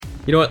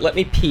You know what? Let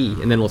me pee,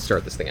 and then we'll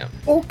start this thing out.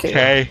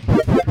 Okay.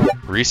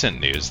 Recent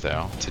news,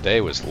 though. Today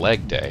was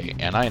leg day,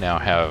 and I now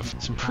have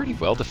some pretty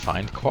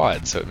well-defined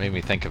quads, so it made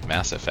me think of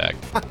Mass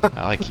Effect.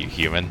 I like you,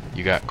 human.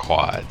 You got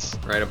quads.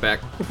 All right, I'm back.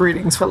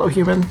 Greetings, fellow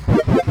human.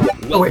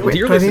 Welcome,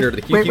 dear listener, to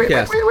the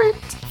QQcast. Wait.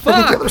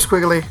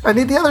 I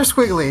need the other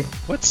squiggly.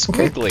 What's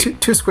squiggly? Okay,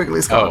 two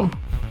squigglies gone.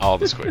 All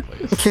the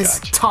squigglies. In case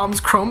Gotcha.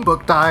 Tom's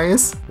Chromebook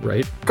dies.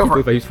 Right? Go for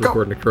it. I used to Go.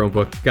 record in a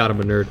Chromebook. God, I'm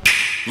a nerd.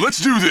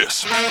 Let's do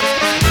this!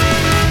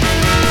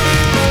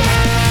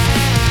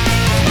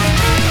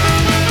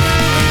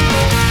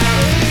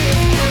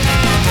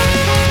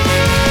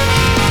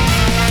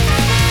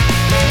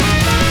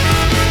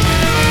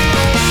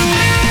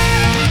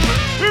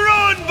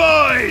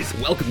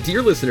 Welcome,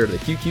 dear listener, to the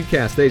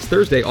QQcast. Today is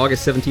Thursday,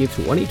 August 17th,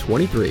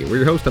 2023. We're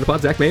your hosts, Autopod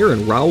Zach Mayer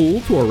and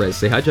Raul Torres.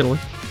 Say hi, gentlemen.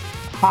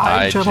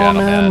 Hi,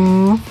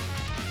 gentlemen.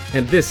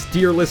 And this,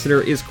 dear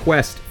listener, is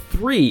Quest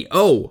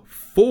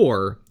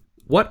 304.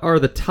 What are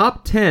the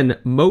top 10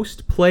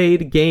 most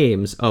played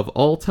games of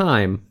all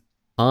time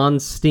on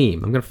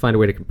Steam? I'm going to find a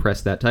way to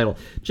compress that title.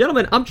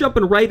 Gentlemen, I'm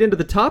jumping right into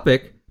the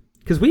topic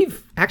because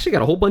we've actually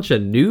got a whole bunch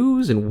of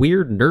news and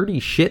weird,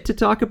 nerdy shit to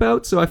talk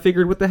about. So I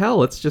figured, what the hell?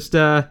 Let's just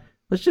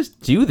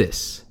do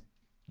this.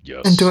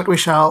 Yes. And do it we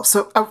shall.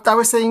 So I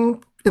was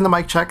saying in the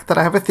mic check that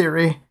I have a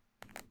theory.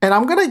 And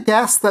I'm going to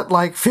guess that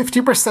like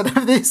 50%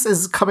 of this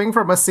is coming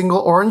from a single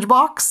orange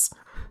box.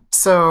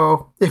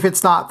 So if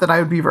it's not, then I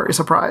would be very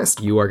surprised.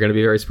 You are going to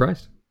be very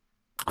surprised.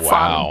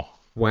 Wow.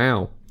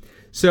 Wow.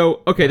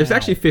 So, okay, there's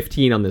actually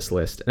 15 on this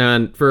list.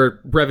 And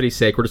for brevity's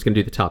sake, we're just going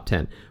to do the top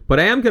 10. But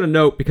I am going to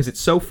note, because it's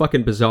so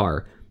fucking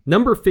bizarre,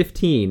 number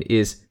 15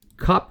 is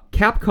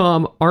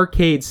Capcom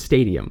Arcade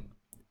Stadium.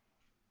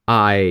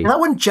 Did that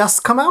one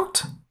just come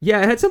out?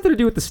 Yeah, it had something to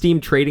do with the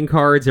Steam trading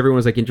cards. Everyone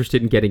was like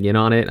interested in getting in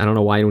on it. I don't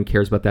know why anyone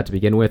cares about that to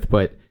begin with,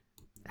 but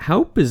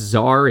how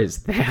bizarre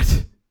is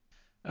that?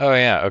 Oh,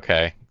 yeah,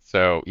 okay.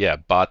 So, yeah,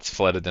 bots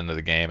flooded into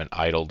the game and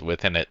idled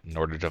within it in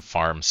order to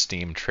farm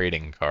Steam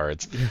trading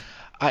cards.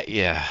 I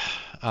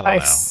don't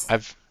Nice. know.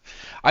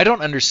 I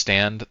don't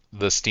understand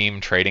the Steam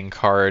trading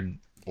card,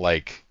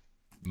 like,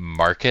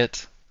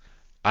 market,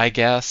 I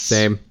guess.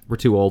 Same. We're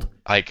too old.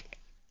 Like,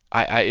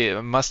 I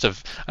must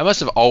have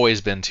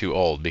always been too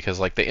old because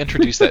like they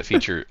introduced that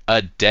feature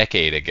a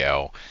decade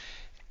ago,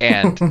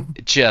 and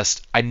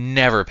I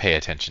never pay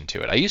attention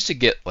to it. I used to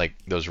get like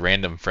those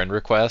random friend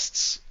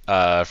requests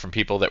from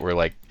people that were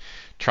like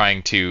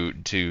trying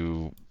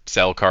to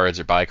sell cards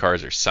or buy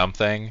cards or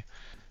something,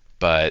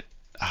 but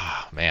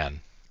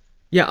man.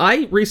 Yeah,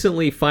 I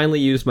recently finally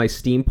used my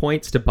Steam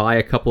points to buy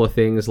a couple of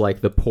things like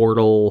the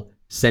Portal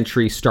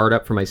Sentry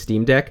startup for my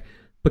Steam Deck.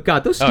 But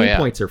God, those Steam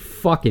points are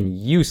fucking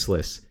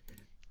useless.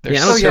 They're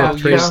I don't care about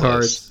trading useless.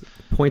 cards.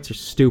 Points are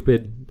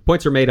stupid. The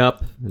points are made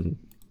up, and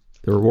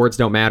the rewards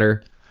don't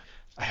matter.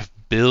 I have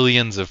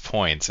billions of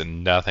points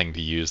and nothing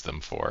to use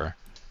them for.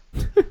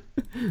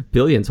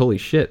 Billions, holy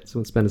shit.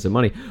 Someone's spending some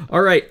money.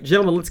 All right,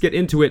 gentlemen, let's get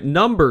into it.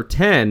 Number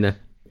 10,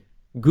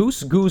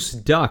 Goose Goose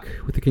Duck,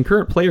 with a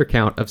concurrent player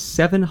count of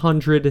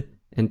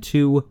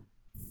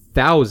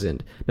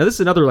 702,000. Now, this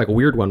is another like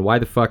weird one. Why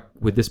the fuck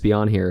would this be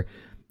on here?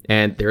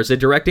 And there's a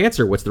direct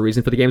answer. What's the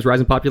reason for the game's rise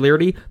in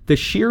popularity? The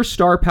sheer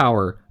star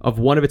power of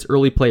one of its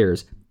early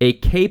players, a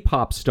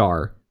K-pop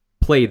star,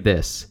 played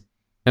this.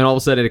 And all of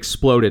a sudden it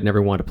exploded and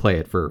everyone wanted to play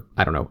it for,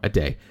 I don't know, a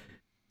day.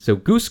 So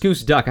Goose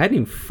Goose Duck, I hadn't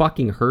even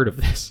fucking heard of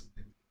this.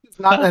 It's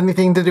not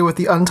anything to do with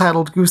the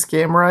Untitled Goose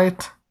Game,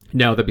 right?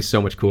 No, that'd be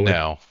so much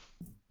cooler.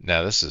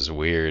 No, this is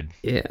weird.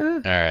 Yeah.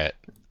 All right.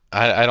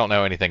 I don't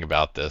know anything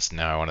about this.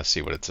 Now I want to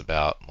see what it's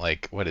about.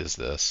 Like, what is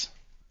this?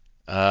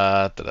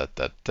 Part of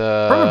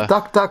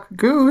Duck Duck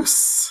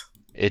Goose.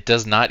 It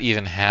does not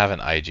even have an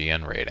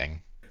IGN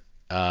rating.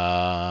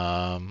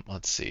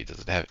 Let's see. Does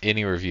it have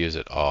any reviews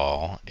at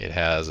all? It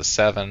has a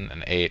 7,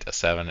 an 8, a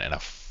 7, and a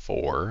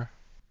 4.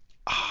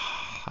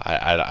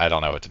 I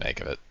don't know what to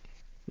make of it.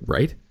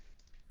 Right?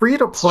 Free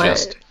to play.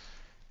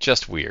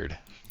 Just weird.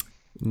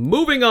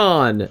 Moving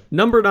on.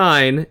 Number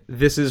 9.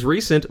 This is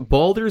recent.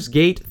 Baldur's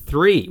Gate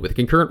 3 with a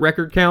concurrent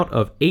record count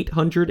of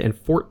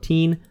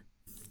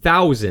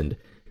 814,000.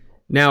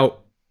 Now,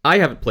 I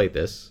haven't played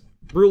this.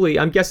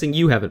 Bruley, I'm guessing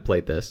you haven't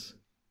played this.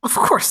 Of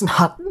course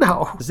not,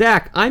 no.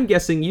 Zach, I'm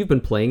guessing you've been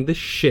playing the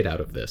shit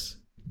out of this.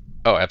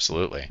 Oh,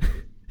 absolutely.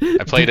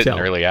 I played it in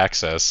early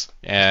access,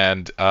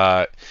 and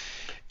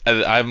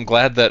I'm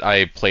glad that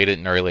I played it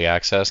in early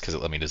access because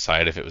it let me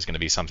decide if it was going to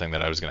be something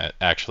that I was going to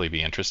actually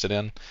be interested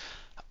in.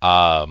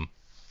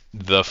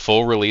 The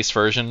full release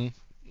version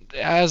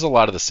has a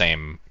lot of the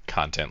same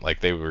content.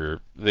 Like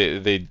the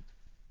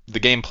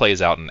game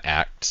plays out in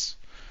acts.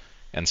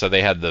 And so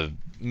they had the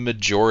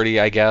majority,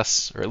 I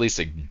guess, or at least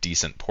a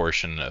decent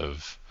portion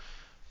of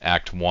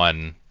Act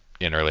 1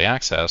 in early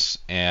access.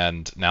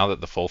 And now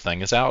that the full thing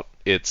is out,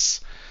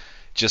 it's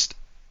just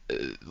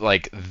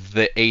like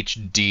the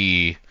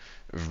HD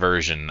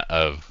version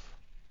of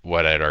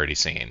what I'd already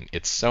seen.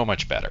 It's so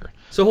much better.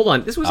 So hold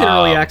on. This was in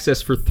early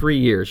access for 3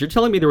 years. You're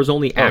telling me there was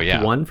only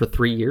Act 1 for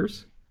 3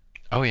 years?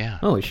 Oh, yeah.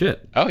 Holy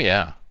shit. Oh,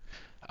 yeah.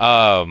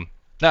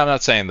 Now, I'm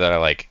not saying that I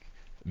like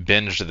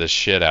binged the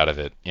shit out of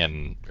it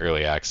in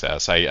early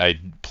access. I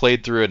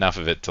played through enough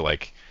of it to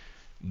like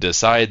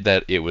decide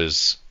that it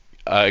was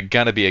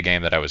gonna be a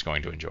game that I was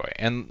going to enjoy.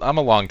 And I'm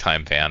a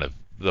longtime fan of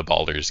the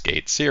Baldur's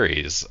Gate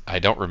series. I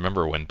don't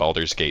remember when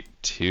Baldur's Gate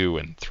 2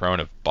 and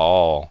Throne of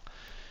Ball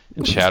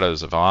and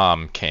Shadows of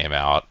Om came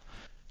out.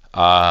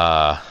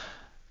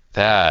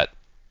 That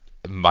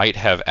might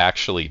have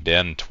actually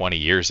been 20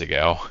 years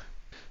ago.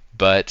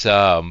 But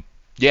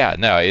yeah,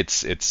 no,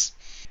 it's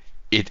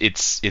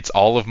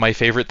all of my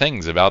favorite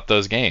things about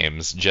those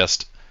games.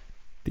 Just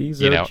These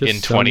you are know, just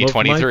in some of my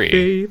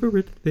 2023.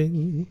 favorite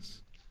things.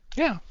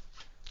 Yeah.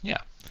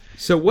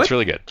 So what? It's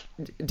really good.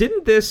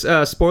 Didn't this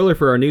spoiler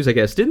for our news? I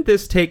guess didn't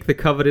this take the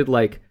coveted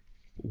like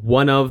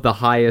one of the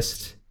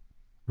highest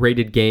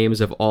rated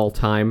games of all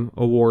time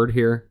award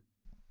here?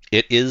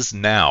 It is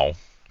now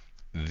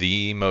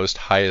the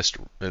highest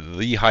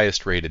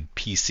rated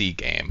PC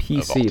game of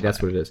all time. PC,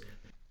 that's what it is.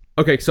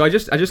 Okay, so I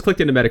just clicked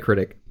into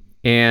Metacritic,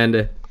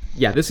 and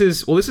yeah, this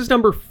is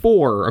number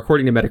 4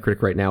 according to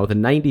Metacritic right now with a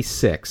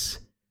 96,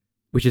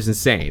 which is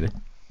insane.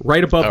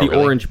 Right above the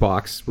really? orange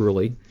box,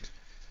 really.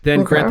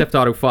 Then Grand Theft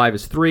Auto 5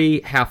 is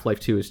 3, Half-Life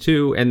 2 is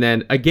 2, and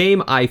then a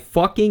game I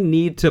fucking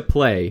need to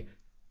play,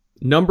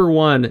 number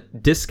 1,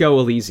 Disco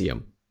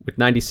Elysium, with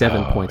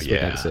 97 points for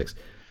 96.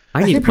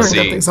 I need to keep play hearing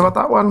that. good things about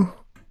that one.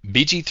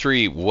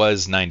 BG3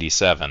 was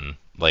 97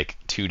 like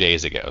 2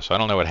 days ago, so I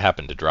don't know what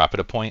happened to drop it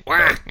a point.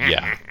 But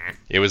yeah,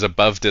 it was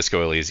above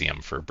Disco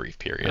Elysium for a brief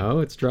period. Oh,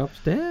 it's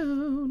dropped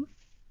down.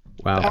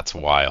 Wow. That's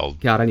wild.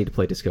 God, I need to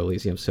play Disco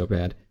Elysium so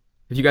bad.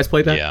 Have you guys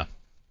played that? Yeah.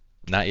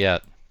 Not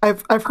yet.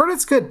 I've heard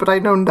it's good, but I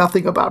know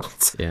nothing about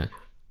it. Yeah.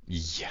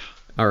 Yeah.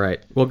 All right.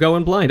 Well,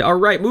 going blind. All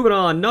right, moving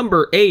on.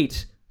 Number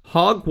 8,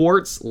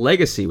 Hogwarts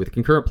Legacy, with a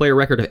concurrent player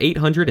record of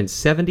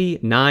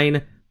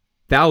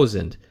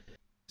 879,000.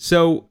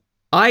 So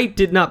I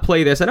did not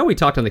play this. I know we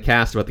talked on the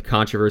cast about the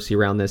controversy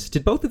around this.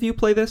 Did both of you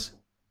play this?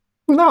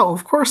 No,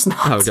 of course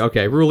not. Oh,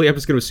 okay. Really, I'm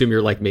just going to assume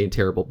you're like me and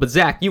terrible. But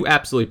Zach, you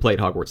absolutely played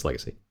Hogwarts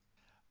Legacy.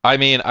 I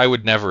mean, I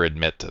would never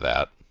admit to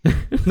that.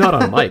 Not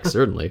on mic,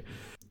 certainly.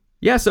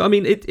 Yeah, so I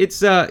mean,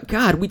 it's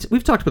God,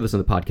 we've talked about this on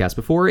the podcast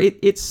before.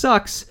 It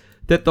sucks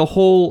that the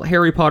whole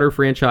Harry Potter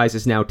franchise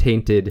is now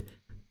tainted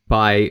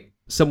by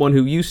someone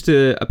who used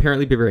to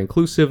apparently be very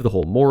inclusive. The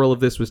whole moral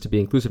of this was to be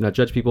inclusive, not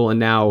judge people, and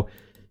now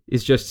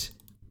is just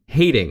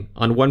hating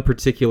on one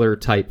particular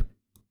type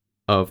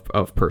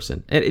of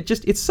person. And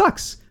it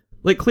sucks.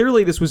 Like,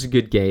 clearly this was a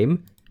good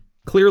game.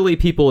 Clearly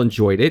people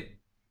enjoyed it.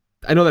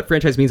 I know that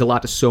franchise means a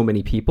lot to so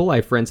many people. I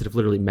have friends that have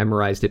literally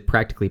memorized it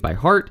practically by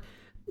heart.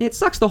 It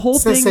sucks. The whole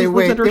thing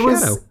lives under a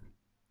shadow.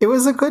 It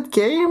was a good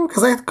game?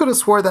 Because I could have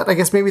swore that I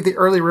guess maybe the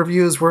early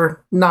reviews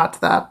were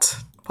not that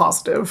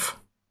positive.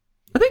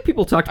 I think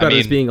people talked about it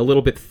as being a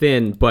little bit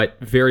thin, but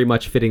very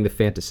much fitting the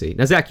fantasy.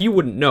 Now, Zach, you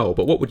wouldn't know,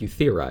 but what would you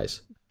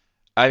theorize?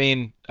 I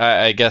mean,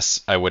 I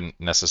guess I wouldn't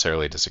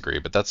necessarily disagree,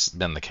 but that's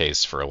been the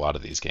case for a lot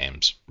of these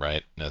games,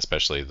 right?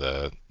 Especially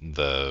the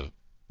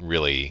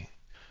really,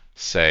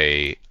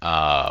 say,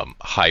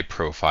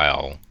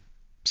 high-profile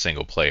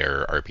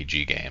single-player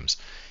RPG games.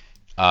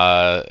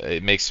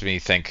 It makes me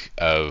think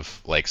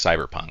of like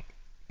Cyberpunk,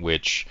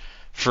 which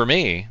for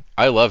me,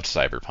 I loved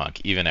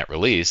Cyberpunk. Even at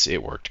release,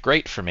 it worked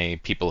great for me.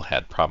 People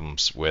had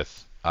problems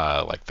with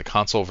like the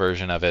console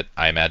version of it.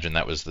 I imagine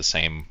that was the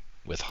same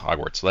with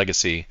Hogwarts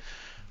Legacy,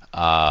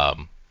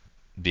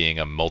 being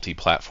a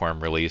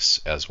multi-platform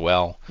release as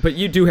well. But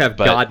you do have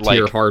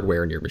god-tier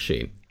hardware in your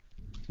machine.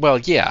 Well,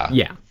 yeah.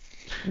 Yeah.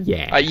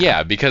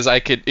 Yeah, because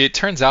it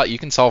turns out you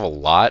can solve a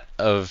lot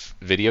of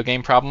video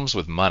game problems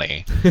with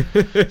money.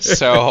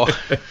 so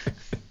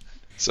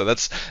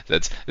that's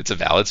a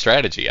valid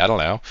strategy. I don't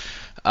know.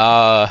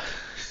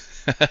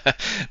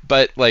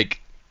 But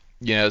like,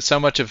 you know, so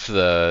much of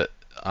the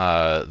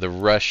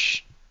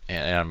rush,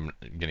 and I'm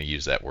going to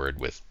use that word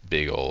with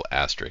big old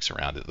asterisks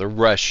around it. The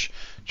rush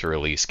to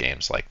release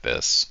games like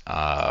this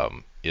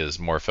is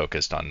more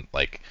focused on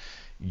like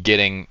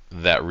getting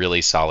that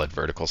really solid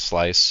vertical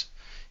slice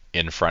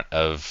in front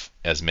of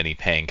as many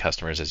paying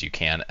customers as you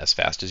can, as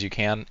fast as you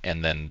can,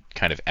 and then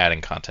kind of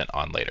adding content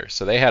on later.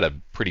 So they had a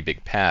pretty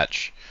big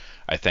patch,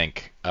 I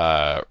think,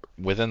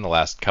 within the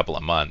last couple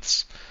of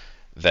months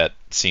that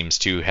seems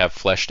to have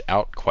fleshed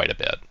out quite a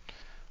bit.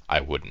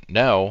 I wouldn't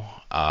know.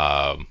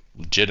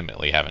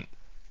 Legitimately haven't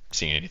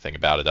seen anything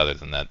about it other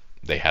than that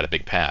they had a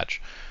big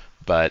patch.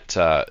 But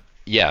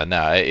yeah,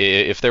 no,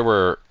 if there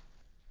were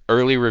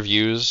early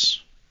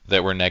reviews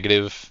that were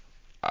negative,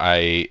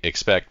 I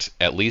expect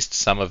at least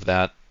some of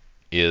that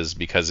is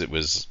because it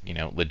was, you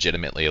know,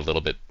 legitimately a little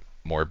bit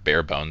more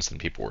bare bones than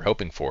people were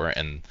hoping for.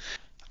 And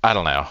I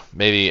don't know,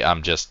 maybe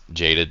I'm just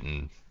jaded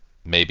and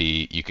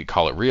maybe you could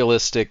call it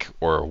realistic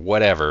or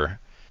whatever,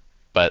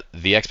 but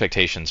the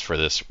expectations for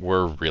this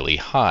were really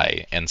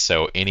high. And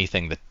so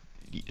anything that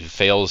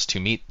fails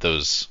to meet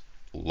those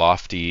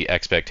lofty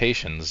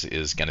expectations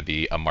is going to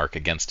be a mark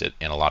against it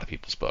in a lot of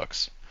people's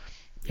books.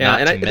 Yeah,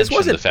 and this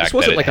wasn't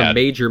like a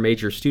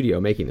major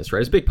studio making this, right?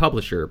 It's a big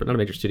publisher, but not a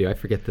major studio. I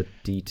forget the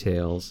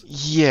details.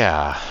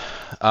 Yeah.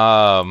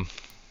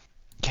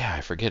 yeah,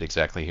 I forget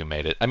exactly who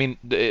made it. I mean,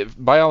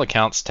 by all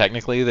accounts,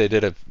 technically they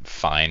did a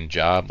fine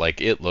job.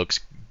 Like it looks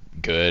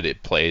good,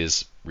 it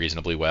plays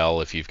reasonably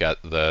well if you've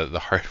got the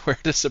hardware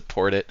to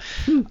support it.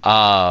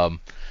 Hmm.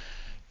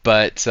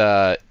 But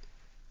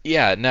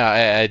yeah, no,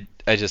 I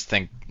just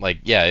think like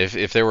yeah,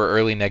 if there were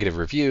early negative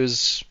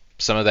reviews,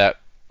 some of that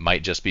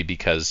might just be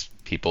because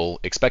people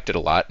expected a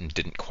lot and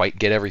didn't quite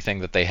get everything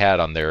that they had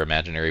on their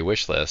imaginary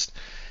wish list.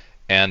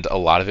 And a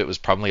lot of it was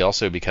probably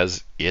also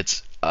because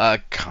it's a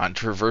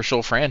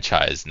controversial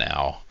franchise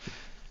now.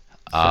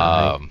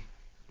 Sigh.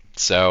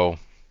 So,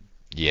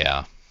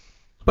 yeah.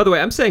 By the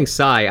way, I'm saying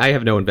sigh. I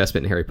have no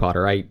investment in Harry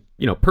Potter. I,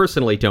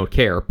 personally don't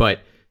care,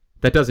 but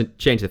that doesn't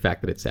change the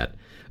fact that it's sad.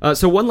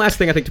 So one last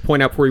thing I think to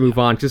point out before we move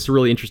on, because it's a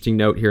really interesting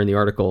note here in the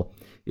article,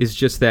 is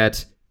just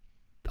that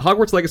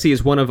Hogwarts Legacy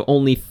is one of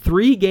only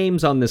 3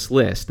 games on this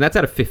list, and that's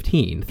out of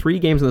 15, 3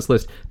 games on this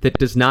list that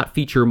does not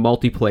feature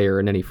multiplayer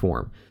in any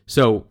form.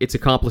 So its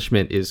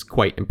accomplishment is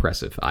quite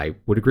impressive. I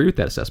would agree with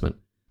that assessment.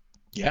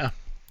 Yeah.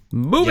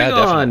 Moving Yeah,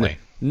 on. definitely.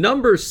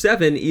 Number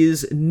 7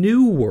 is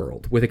New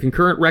World, with a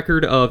concurrent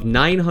record of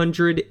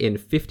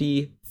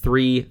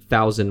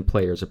 953,000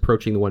 players,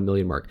 approaching the 1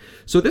 million mark.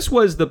 So this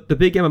was the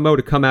big MMO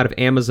to come out of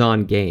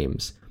Amazon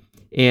Games.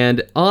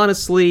 And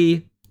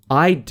honestly,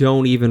 I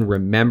don't even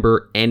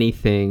remember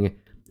anything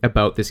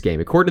about this game.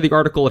 According to the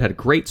article, it had a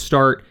great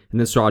start and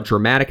then saw a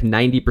dramatic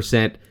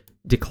 90%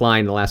 decline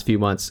in the last few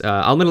months.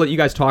 I'm going to let you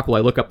guys talk while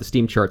I look up the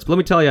Steam charts. But let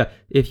me tell you,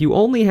 if you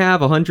only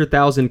have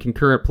 100,000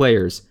 concurrent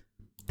players,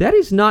 that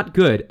is not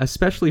good,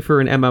 especially for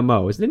an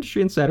MMO. As an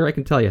industry insider, I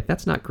can tell you,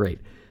 that's not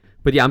great.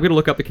 But yeah, I'm going to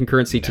look up the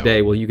concurrency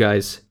today while you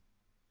guys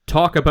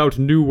talk about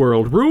New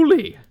World.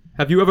 Ruli,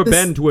 have you ever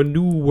been to a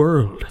new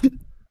world?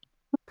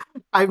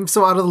 I'm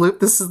so out of the loop.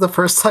 This is the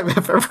first time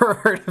I've ever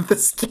heard of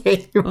this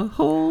game. A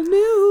whole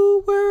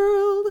new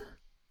world.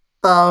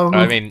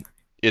 I mean,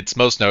 its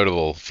most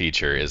notable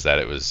feature is that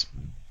it was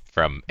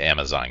from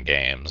Amazon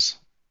Games.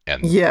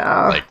 And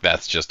yeah, like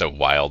that's just a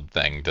wild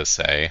thing to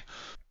say.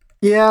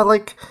 Yeah,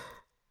 like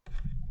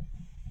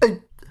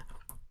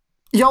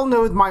y'all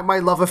know my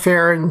love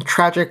affair and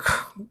tragic.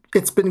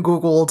 It's been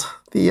Googled.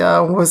 The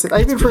what was it?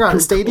 I even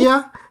forgot.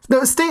 Stadia.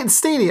 No,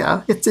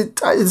 Stadia.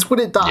 It's when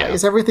it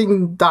dies. Yeah.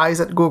 Everything dies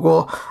at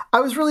Google. I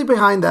was really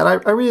behind that. I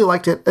really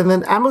liked it. And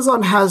then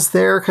Amazon has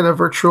their kind of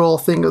virtual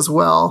thing as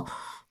well,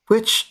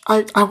 which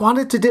I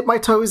wanted to dip my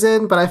toes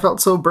in, but I felt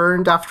so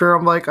burned after.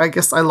 I'm like, I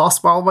guess I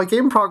lost all my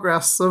game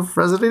progress of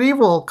Resident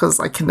Evil because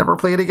I can never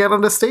play it again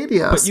on a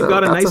Stadia. But you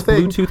got a nice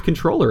Bluetooth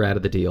controller out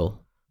of the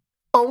deal.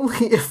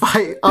 Only if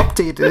I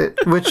updated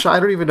it, which I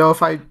don't even know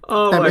if I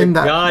am in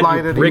that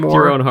line you anymore. bricked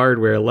your own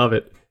hardware. Love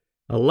it.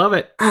 I love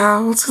it.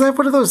 It's because I have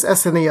one of those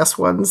SNES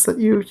ones that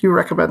you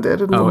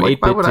recommended. And Oh, I'm like,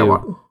 8-bit why would I too.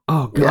 want?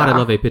 Oh god, I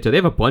love 8-bit too. They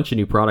have a bunch of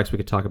new products we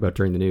could talk about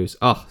during the news.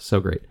 Oh, so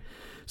great.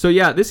 So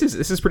yeah, this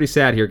is pretty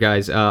sad here,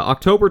 guys.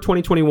 October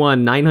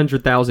 2021,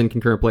 900,000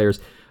 concurrent players.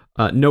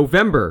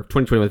 November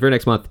 2021, the very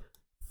next month,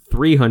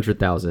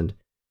 300,000.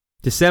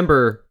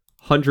 December,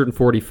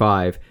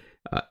 145.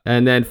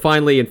 And then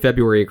finally in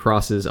February, it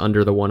crosses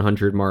under the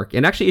 100 mark.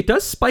 And actually, it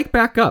does spike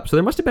back up. So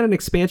there must have been an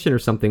expansion or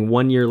something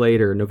 1 year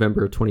later,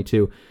 November of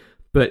 22.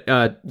 But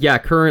yeah,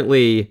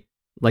 currently,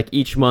 like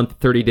each month,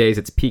 30 days,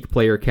 its peak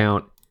player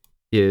count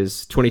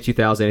is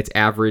 22,000. Its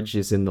average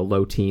is in the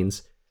low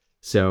teens.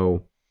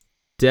 So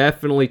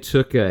definitely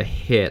took a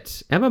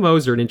hit.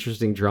 MMOs are an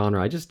interesting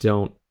genre. I just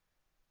don't...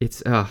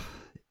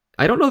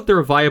 I don't know if they're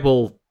a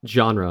viable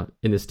genre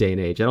in this day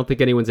and age. I don't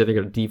think anyone's ever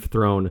going to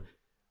dethrone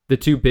the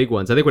 2 big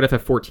ones. I think what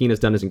FF14 has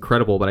done is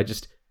incredible, but I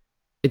just...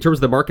 In terms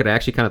of the market, I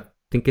actually kind of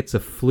think it's a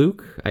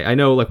fluke. I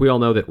know, like, we all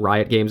know that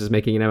Riot Games is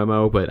making an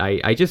MMO, but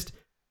I just...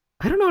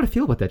 I don't know how to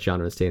feel about that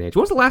genre in this day and age.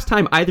 When was the last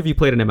time either of you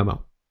played an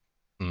MMO?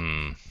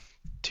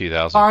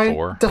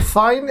 2004.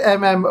 Define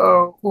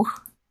MMO.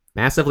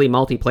 Massively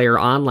multiplayer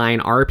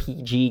online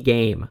RPG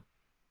game.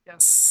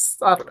 Yes,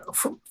 I don't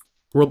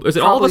know. Is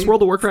it all of us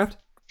World of Warcraft?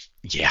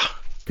 Yeah.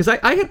 Because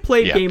I had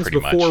played games pretty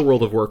before much.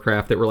 World of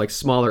Warcraft that were like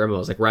smaller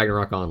MMOs, like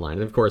Ragnarok Online.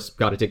 And of course,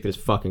 got addicted as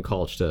fucking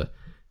college to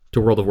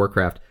World of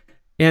Warcraft.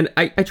 And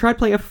I tried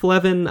playing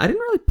FF11. I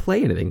didn't really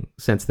play anything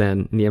since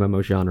then in the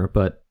MMO genre,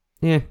 but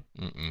yeah.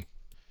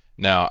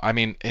 No, I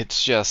mean,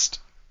 it's just...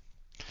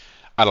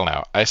 I don't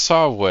know. I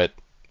saw what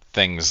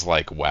things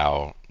like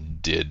WoW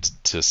did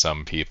to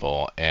some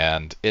people,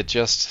 and it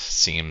just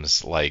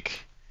seems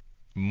like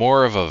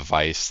more of a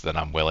vice than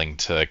I'm willing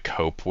to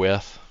cope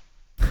with.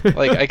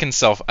 Like, I can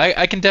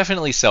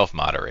definitely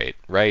self-moderate,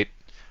 right?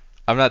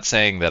 I'm not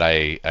saying that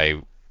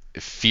I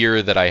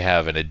fear that I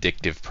have an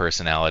addictive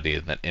personality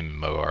and that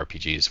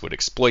MMORPGs would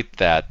exploit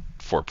that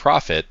for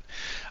profit.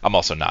 I'm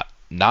also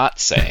not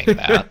saying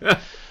that.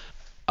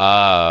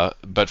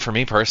 But for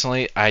me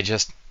personally,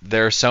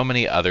 there are so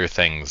many other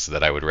things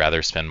that I would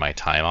rather spend my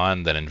time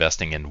on than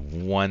investing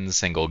in one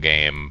single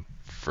game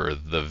for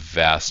the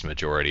vast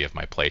majority of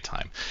my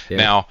playtime. Yeah.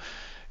 Now,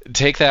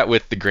 take that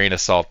with the grain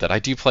of salt that I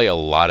do play a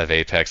lot of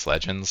Apex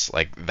Legends.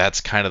 Like, that's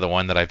kind of the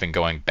one that I've been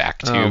going back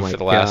to for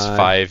the last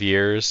 5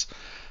 years.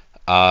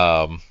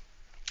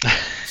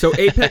 So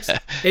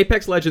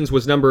Apex Legends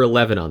was number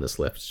 11 on this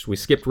list. We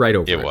skipped right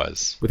over it. It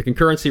was. With a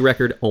concurrency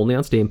record only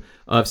on Steam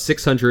of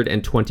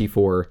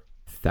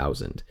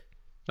 624,000.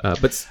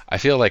 But I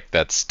feel like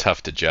that's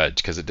tough to judge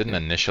because it didn't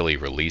initially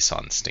release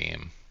on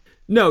Steam.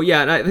 No,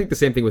 yeah, and I think the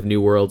same thing with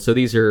New World. So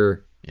these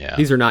are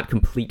not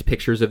complete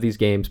pictures of these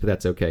games, but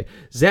that's okay.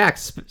 Zach,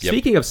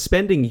 speaking of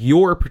spending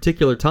your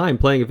particular time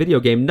playing a video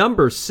game,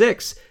 number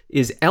 6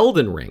 is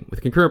Elden Ring with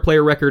a concurrent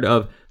player record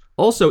of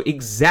also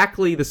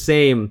exactly the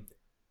same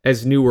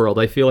as New World.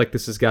 I feel like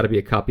this has got to be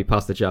a copy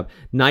pasta job.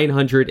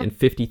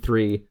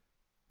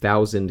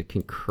 953,000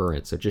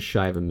 concurrent, so just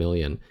shy of 1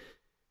 million.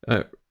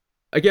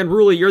 Again,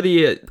 Ruli,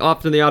 you're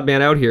often the odd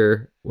man out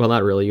here. Well,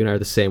 not really. You and I are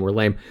the same. We're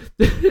lame.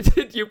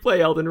 Did you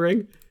play Elden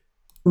Ring?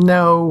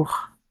 No.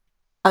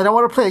 I don't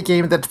want to play a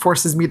game that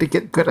forces me to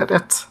get good at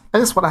it. I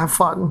just want to have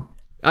fun.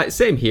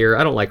 Same here.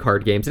 I don't like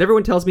hard games. And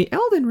everyone tells me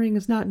Elden Ring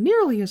is not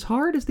nearly as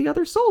hard as the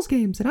other Souls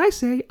games. And I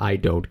say, I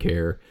don't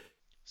care.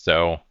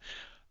 So,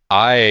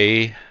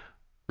 I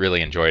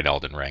really enjoyed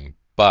Elden Ring.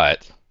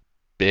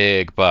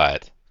 Big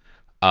but,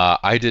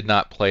 I did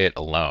not play it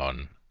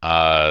alone.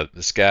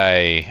 This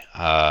guy,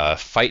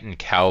 Fightin'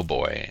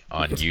 Cowboy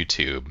on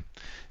YouTube,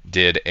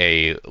 did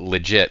a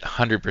legit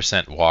 100%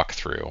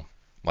 walkthrough.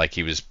 Like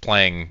he was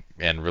playing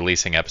and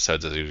releasing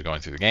episodes as he was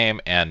going through the game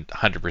and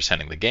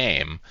 100%ing the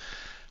game.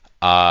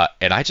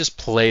 And I just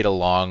played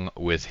along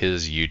with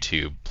his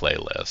YouTube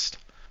playlist,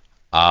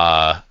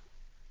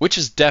 which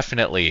is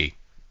definitely,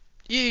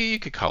 you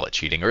could call it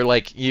cheating. Or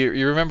like,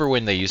 you remember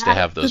when they used to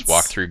have those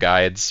walkthrough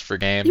guides for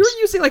games? You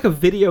were using like a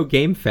video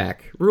game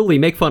fact. Ruli,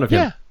 make fun of him.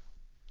 Yeah.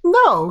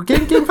 No,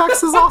 Game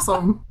Facts is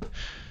awesome.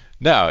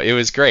 No, it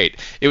was great.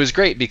 It was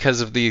great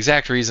because of the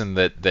exact reason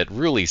that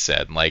Ruli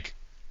said. Like,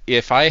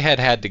 if I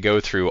had to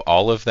go through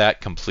all of that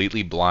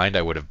completely blind,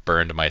 I would have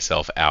burned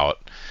myself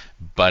out,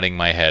 butting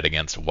my head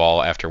against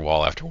wall after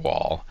wall after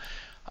wall.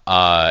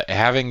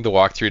 Having the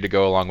walkthrough to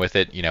go along with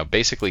it,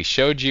 basically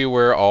showed you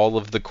where all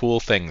of the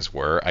cool things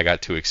were. I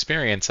got to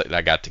experience it.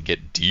 I got to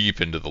get deep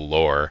into the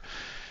lore.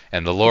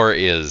 And the lore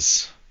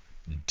is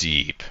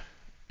deep.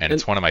 And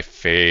it's one of my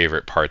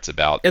favorite parts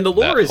about and the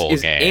lore that whole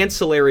is game.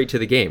 Ancillary to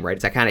the game, right?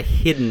 It's that kind of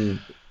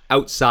hidden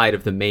outside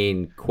of the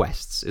main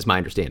quests, is my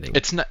understanding.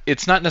 It's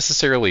not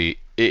necessarily.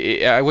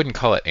 I wouldn't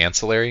call it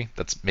ancillary.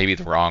 That's maybe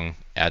the wrong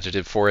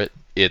adjective for it.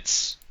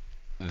 It's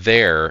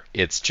there.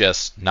 It's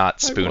just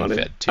not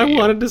spoon-fed to you. I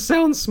wanted to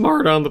sound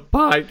smart on the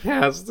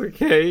podcast.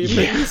 Okay, you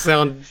make me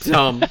sound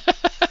dumb.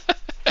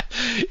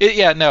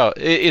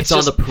 It's just,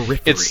 on the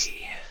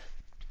periphery.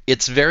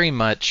 It's very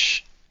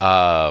much.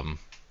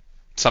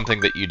 Something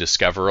that you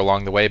discover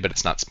along the way, but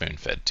it's not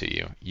spoon-fed to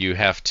you. You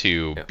have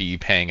to be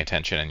paying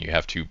attention, and you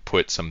have to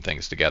put some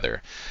things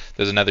together.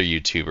 There's another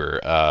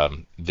YouTuber,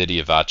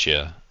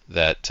 Vidyavacha,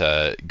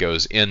 that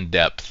goes in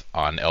depth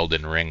on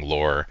Elden Ring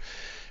lore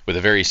with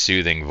a very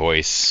soothing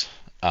voice,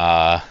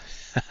 and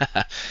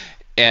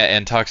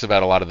talks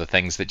about a lot of the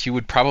things that you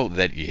would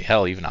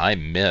even I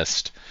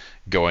missed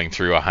going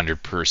through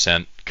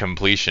 100%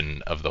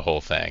 completion of the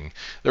whole thing.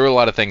 There were a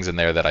lot of things in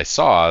there that I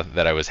saw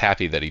that I was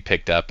happy that he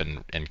picked up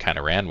and kind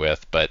of ran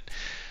with, but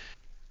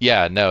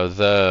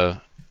the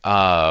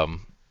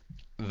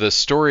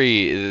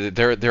story,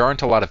 there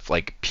aren't a lot of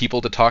like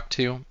people to talk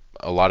to.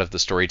 A lot of the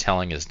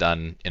storytelling is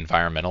done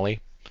environmentally.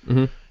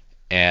 Mm-hmm.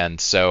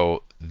 And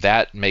so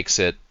that makes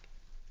it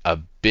a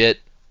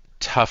bit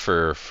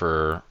tougher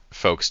for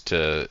folks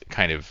to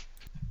kind of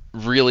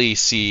really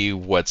see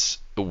what's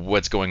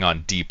going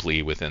on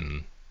deeply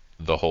within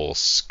the whole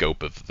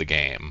scope of the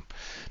game.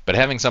 But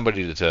having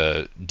somebody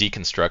to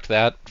deconstruct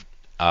that,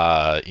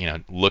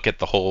 look at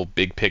the whole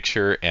big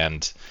picture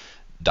and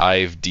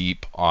dive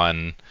deep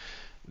on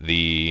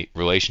the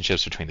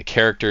relationships between the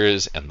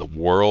characters and the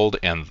world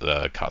and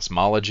the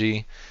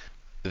cosmology,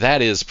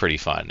 that is pretty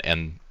fun.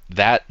 And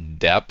that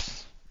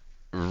depth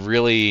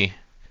really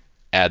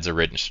adds a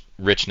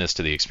richness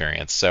to the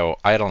experience. So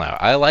I don't know.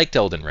 I liked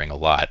Elden Ring a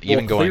lot,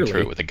 even going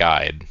through it with a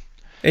guide.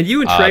 And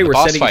you and Trey were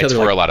sending each other. The boss fights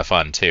were a lot of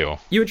fun too.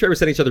 You and Trey were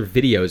sending each other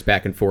videos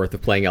back and forth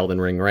of playing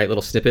Elden Ring, right?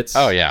 Little snippets.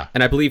 Oh yeah.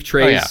 And I believe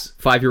Trey's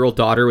 5-year-old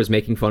daughter was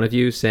making fun of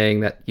you, saying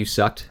that you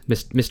sucked.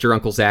 Mr.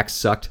 Uncle Zach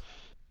sucked.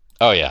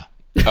 Oh yeah.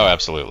 Oh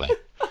absolutely.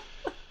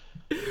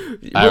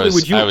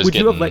 Would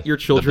you have let your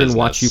children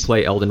watch you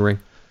play Elden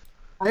Ring?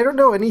 I don't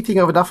know anything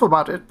enough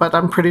about it, but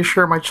I'm pretty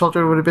sure my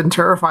children would have been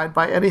terrified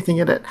by anything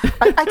in it.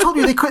 I told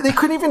you they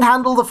couldn't even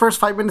handle the first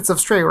 5 minutes of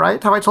Stray,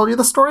 right? Have I told you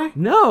the story?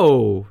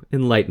 No.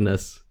 Enlighten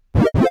us.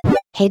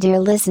 Hey dear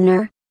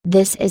listener,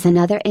 this is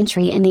another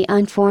entry in the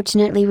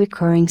unfortunately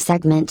recurring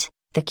segment,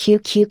 the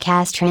QQ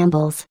Cast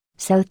Rambles.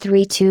 So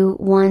 3, 2,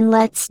 1,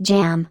 let's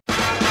jam.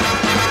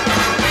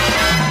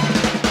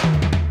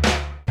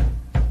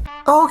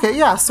 Oh, okay,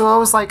 yeah. So I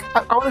was like,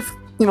 I want to,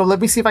 let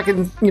me see if I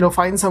can,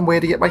 find some way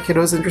to get my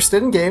kiddos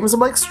interested in games. I'm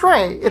like,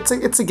 Stray,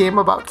 it's a game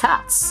about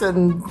cats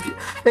and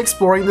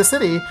exploring the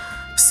city.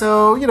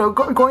 So,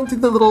 going through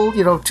the little,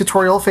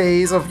 tutorial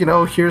phase of,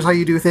 here's how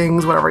you do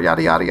things, whatever,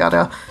 yada, yada,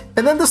 yada.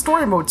 And then the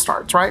story mode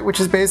starts, right? Which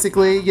is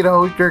basically, your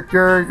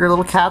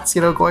little cats,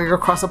 going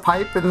across a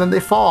pipe and then they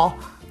fall.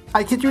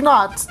 I kid you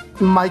not,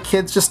 my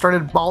kids just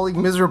started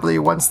bawling miserably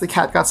once the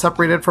cat got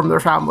separated from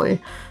their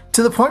family.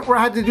 To the point where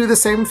I had to do the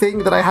same thing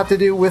that I had to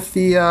do with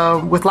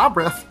with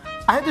Labyrinth.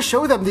 I had to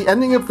show them the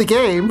ending of the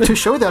game to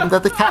show them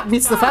that the cat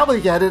meets the family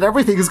again and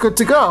everything is good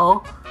to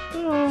go.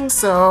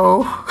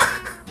 So...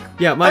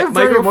 Yeah, my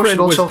very girlfriend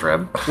emotional was.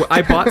 children.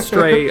 I bought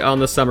Stray on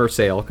the summer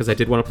sale because I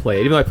did want to play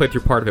it, even though I played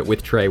through part of it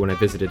with Trey when I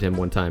visited him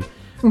one time.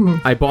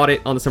 Mm-hmm. I bought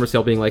it on the summer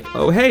sale, being like,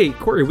 "Oh, hey,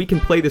 Corey, we can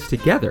play this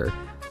together."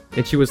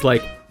 And she was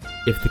like,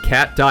 "If the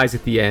cat dies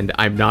at the end,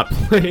 I'm not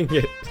playing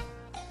it."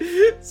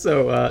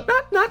 So,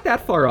 not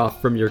that far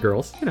off from your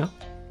girls,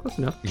 close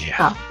enough.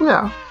 Yeah.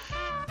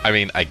 I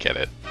mean, I get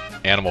it.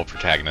 Animal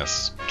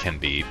protagonists can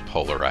be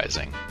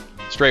polarizing.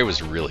 Stray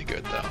was really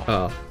good,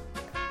 though.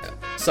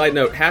 Side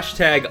note,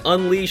 hashtag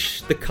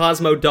unleash the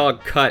Cosmo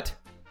Dog cut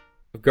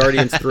of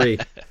Guardians 3.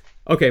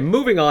 Okay,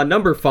 moving on.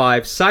 Number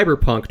 5,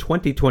 Cyberpunk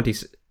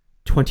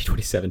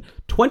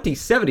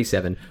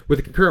 2077, with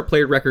a concurrent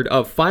player record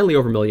of finally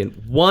over a million,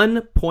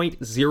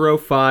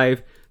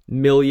 1.05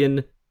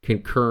 million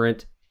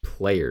concurrent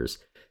players.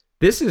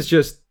 This is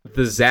just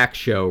the Zach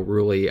show,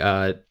 really.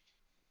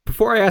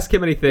 Before I ask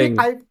him anything...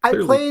 I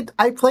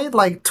played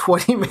like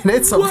 20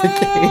 minutes of the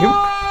game.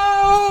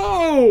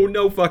 Oh,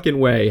 no fucking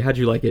way. How'd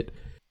you like it?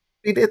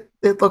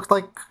 It looked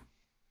like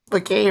a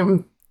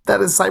game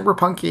that is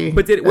cyberpunky.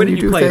 But what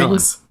did you play it on?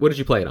 What did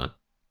you play it on?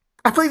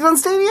 I played it on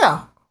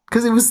Stadia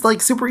because it was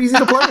like super easy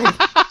to play.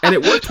 And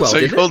it worked well. So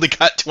you only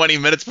got 20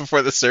 minutes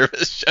before the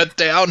service shut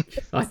down.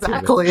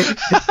 Exactly. No,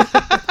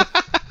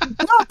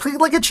 I played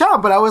like a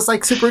champ, but I was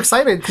like super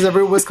excited because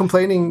everyone was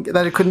complaining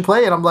that it couldn't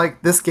play, and I'm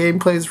like, this game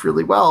plays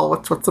really well.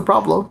 What's the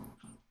problem?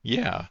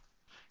 Yeah.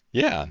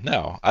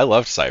 No, I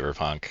loved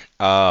Cyberpunk.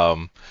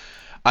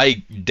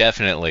 I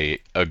definitely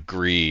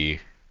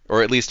agree,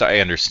 or at least I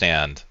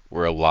understand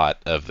where a lot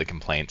of the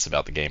complaints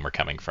about the game are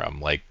coming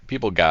from. Like,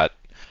 people got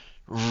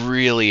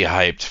really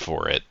hyped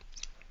for it,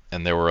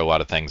 and there were a lot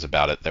of things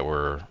about it that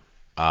were,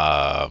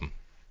 I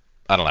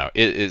don't know.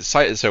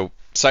 So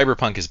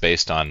Cyberpunk is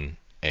based on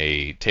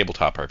a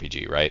tabletop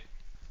RPG, right?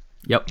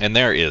 Yep. And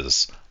there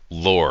is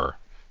lore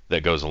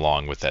that goes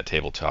along with that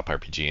tabletop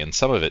RPG, and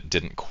some of it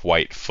didn't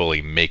quite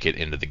fully make it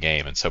into the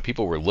game, and so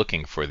people were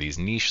looking for these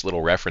niche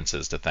little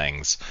references to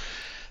things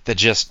that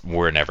just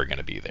were never going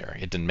to be there.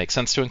 It didn't make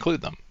sense to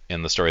include them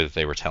in the story that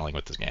they were telling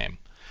with this game.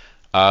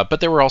 But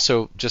there were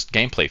also just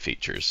gameplay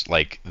features,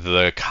 like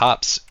the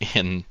cops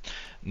in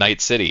Night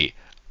City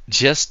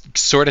just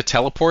sort of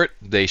teleport.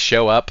 They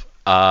show up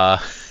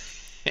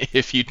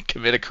if you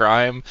commit a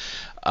crime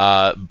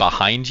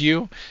behind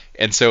you,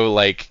 and so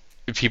like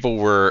people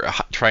were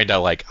trying to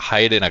like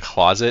hide in a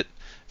closet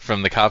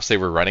from the cops they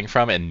were running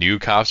from, and new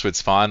cops would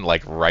spawn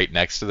like right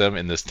next to them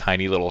in this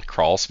tiny little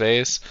crawl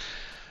space.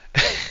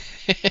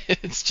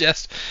 It's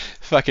just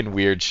fucking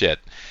weird shit.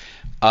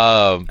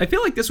 I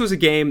feel like this was a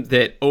game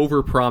that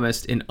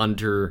overpromised and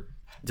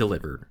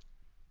under-delivered.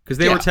 Because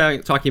they were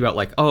talking about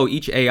like, oh,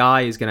 each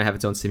AI is going to have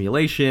its own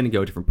simulation and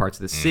go to different parts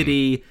of the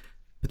city.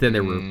 But then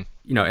there were,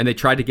 and they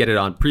tried to get it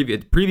on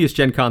previous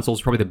gen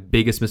consoles, probably the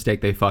biggest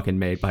mistake they fucking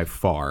made by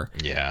far.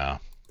 Yeah.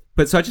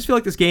 But so I just feel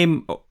like this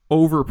game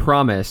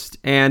overpromised,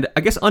 and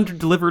I guess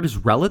under-delivered is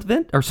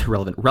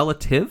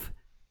relative,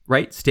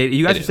 right?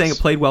 You guys are saying it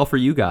played well for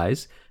you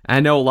guys. And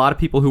I know a lot of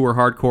people who were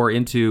hardcore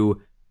into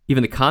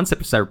even the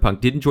concept of Cyberpunk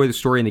did enjoy the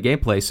story and the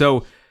gameplay.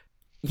 So,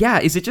 yeah,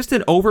 is it just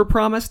an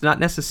overpromised, not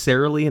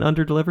necessarily an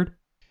under-delivered?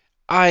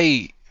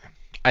 I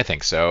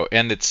think so,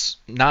 and it's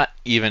not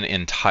even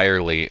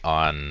entirely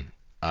on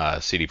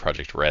CD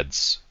Projekt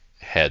Red's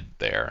head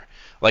there.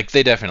 Like,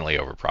 they definitely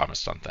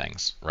overpromised on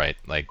things, right?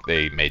 Like,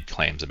 they made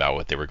claims about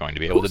what they were going to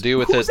be able to do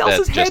with it. Whose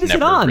else's that head just is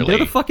never it on? Really...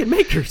 They're the fucking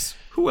makers.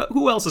 Who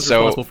else is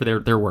responsible for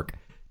their work?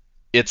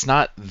 It's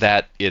not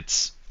that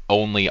it's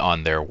only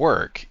on their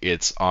work.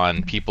 It's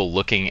on people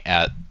looking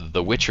at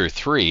The Witcher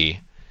 3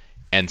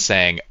 and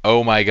saying,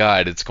 oh my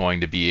god, it's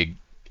going to be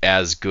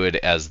as good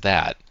as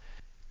that.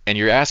 And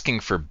you're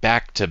asking for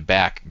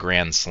back-to-back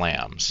Grand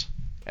Slams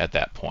at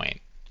that point.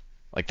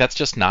 Like, that's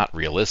just not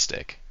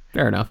realistic.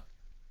 Fair enough.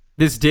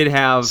 This did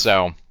have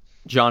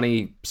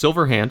Johnny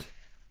Silverhand,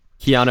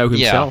 Keanu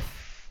himself. Yeah.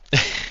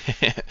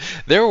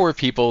 There were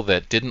people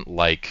that didn't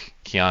like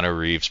Keanu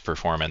Reeves'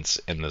 performance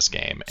in this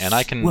game, and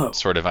I can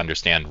sort of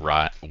understand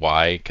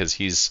why, because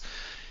it's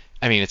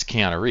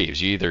Keanu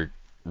Reeves. You either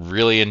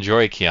really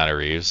enjoy Keanu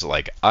Reeves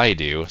like I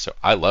do, so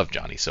I love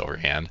Johnny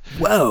Silverhand.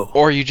 Whoa.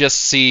 Or you just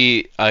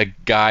see a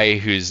guy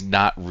who's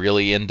not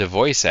really into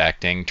voice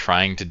acting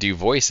trying to do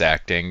voice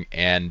acting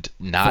and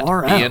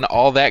not being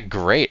all that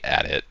great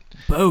at it.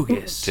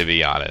 Bogus. To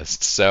be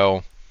honest.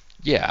 So,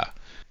 yeah.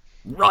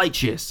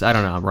 Righteous. I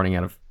don't know. I'm running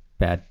out of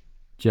bad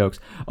jokes.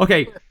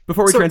 Okay,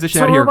 before we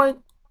transition out of here,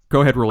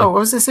 go ahead, Rolly. Oh, I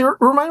was going to say,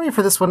 remind me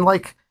for this one,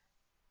 like,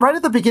 right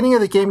at the beginning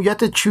of the game, you had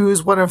to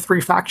choose one of 3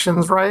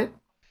 factions, right?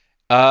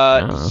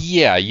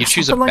 Yeah, you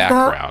choose a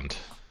background.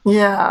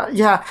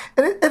 Yeah.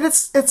 And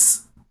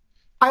it's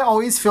I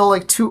always feel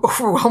like too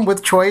overwhelmed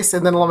with choice,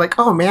 and then I'm like,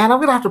 oh man, I'm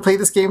gonna have to play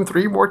this game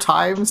 3 more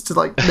times to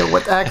like know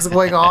what the heck is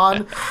going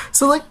on.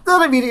 So like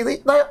not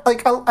immediately. I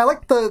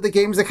like the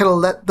games that kind of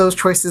let those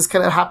choices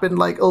kind of happen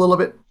like a little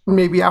bit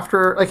maybe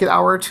after like an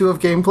hour or two of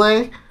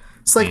gameplay.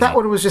 So like that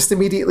one was just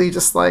immediately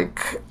just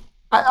like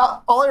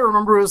all I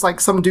remember was like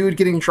some dude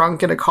getting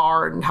drunk in a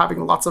car and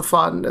having lots of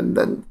fun, and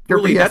then your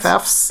Really,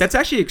 BFFs. that's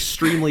actually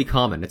extremely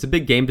common. It's a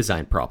big game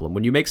design problem.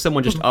 When you make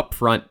someone just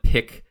upfront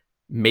pick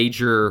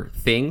major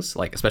things,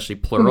 like especially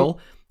plural,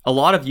 a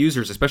lot of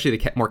users, especially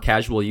the more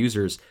casual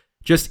users,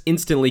 just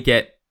instantly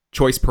get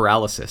choice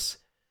paralysis.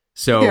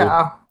 So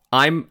Yeah.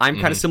 I'm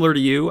kind of similar to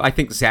you. I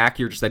think, Zach,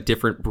 you're just that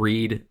different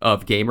breed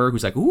of gamer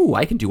who's like, ooh,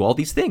 I can do all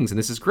these things and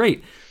this is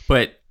great.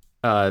 But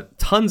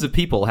tons of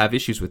people have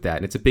issues with that,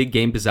 and it's a big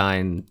game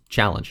design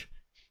challenge.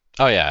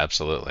 Oh yeah,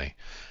 absolutely.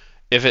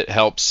 If it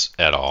helps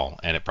at all,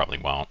 and it probably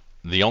won't,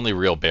 the only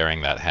real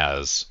bearing that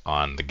has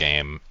on the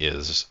game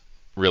is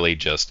really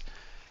just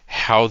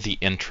how the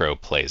intro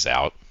plays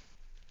out,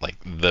 like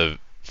the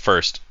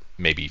first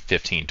maybe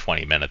 15,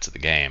 20 minutes of the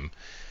game,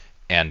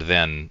 and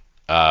then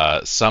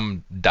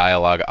some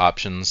dialogue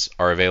options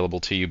are available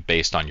to you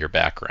based on your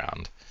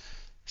background.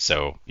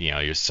 So,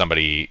 you're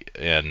somebody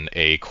in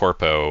a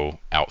corpo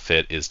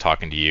outfit is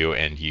talking to you,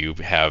 and you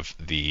have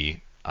the,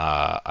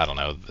 I don't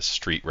know, the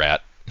street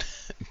rat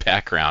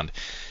background.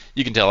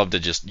 You can tell them to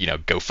just,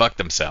 go fuck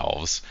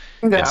themselves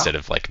instead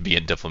of like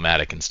being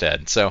diplomatic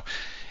instead. So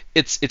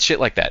it's shit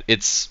like that.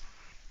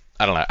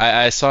 I don't know.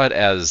 I saw it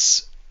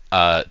as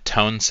a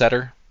tone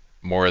setter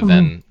more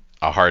than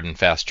a hard and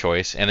fast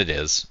choice, and it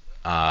is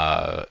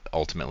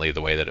ultimately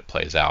the way that it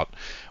plays out.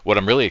 What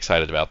I'm really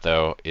excited about,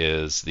 though,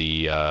 is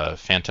the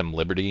Phantom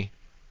Liberty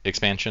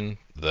expansion,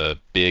 the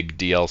big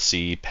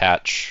DLC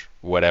patch,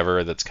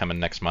 whatever, that's coming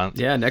next month.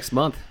 Yeah, next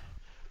month.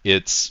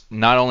 It's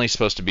not only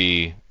supposed to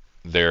be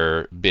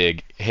their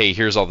big, hey,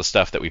 here's all the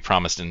stuff that we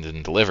promised and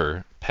didn't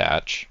deliver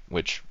patch,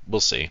 which we'll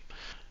see.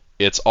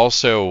 It's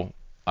also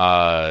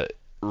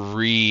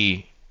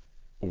rework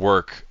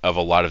of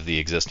a lot of the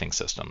existing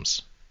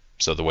systems.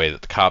 So the way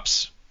that the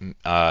cops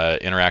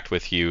interact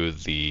with you,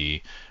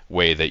 the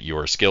way that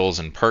your skills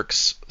and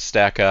perks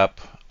stack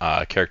up,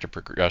 character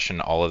progression,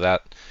 all of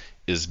that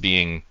is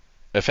being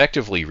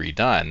effectively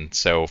redone.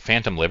 So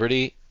Phantom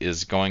Liberty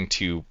is going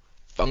to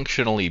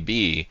functionally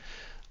be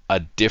a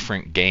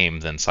different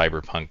game than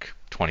Cyberpunk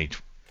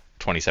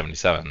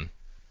 2077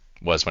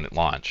 was when it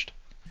launched.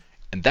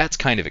 And that's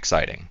kind of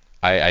exciting.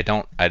 I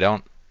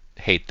don't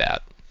hate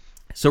that.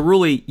 So,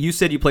 Ruli, you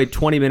said you played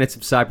 20 minutes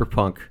of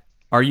Cyberpunk.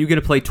 Are you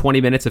going to play 20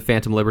 minutes of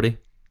Phantom Liberty?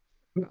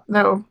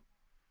 No.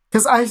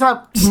 Because I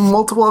have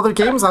multiple other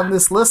games on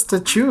this list to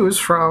choose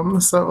from,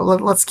 so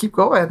let's keep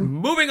going.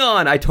 Moving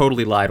on. I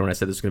totally lied when I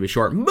said this was going to be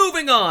short.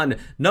 Moving on.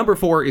 Number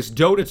 4 is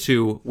Dota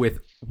 2 with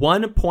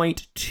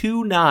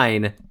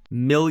 1.29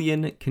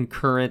 million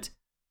concurrent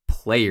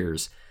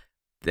players.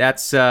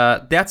 That's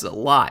a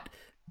lot.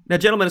 Now,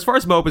 gentlemen, as far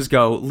as MOBAs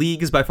go,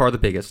 League is by far the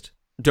biggest.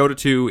 Dota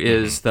 2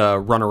 is the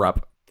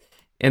runner-up.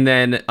 And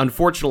then,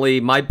 unfortunately,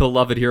 my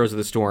beloved Heroes of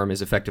the Storm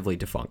is effectively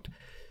defunct.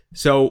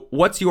 So,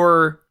 what's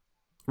your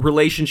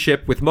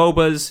relationship with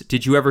MOBAs?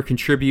 Did you ever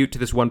contribute to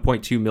this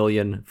 1.2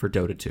 million for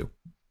Dota 2?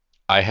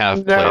 I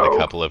have played a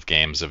couple of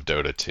games of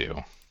Dota 2.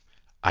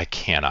 I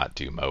cannot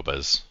do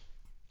MOBAs.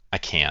 I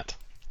can't.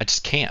 I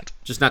just can't.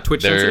 Just not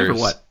Twitch sensitive or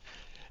what?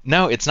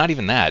 No, it's not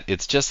even that.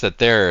 It's just that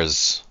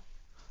there's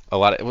a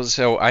lot of...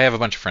 So I have a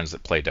bunch of friends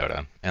that play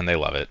Dota, and they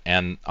love it.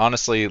 And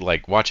honestly,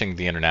 like, watching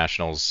the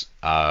internationals,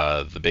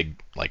 the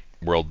big, like,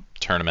 world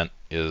tournament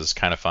is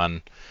kind of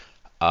fun.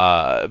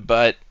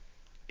 But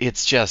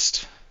it's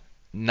just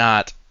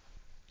not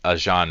a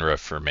genre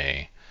for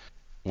me.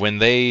 When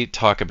they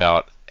talk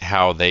about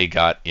how they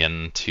got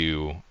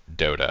into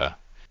Dota,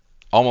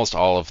 almost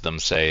all of them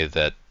say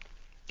that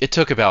it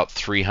took about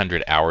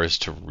 300 hours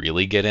to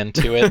really get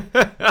into it.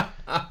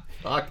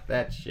 Fuck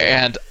that shit.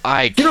 And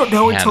You don't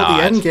know until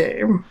the end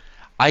game.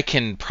 I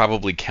can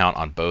probably count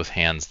on both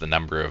hands the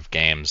number of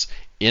games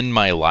in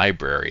my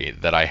library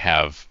that I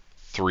have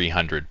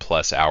 300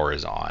 plus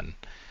hours on.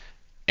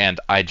 And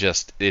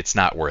it's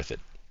not worth it.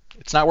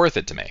 It's not worth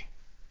it to me.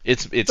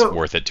 It's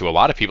worth it to a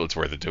lot of people. It's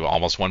worth it to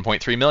almost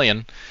 1.3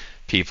 million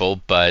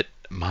people, but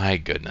my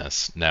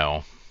goodness,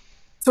 no.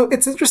 So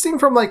it's interesting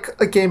from like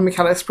a game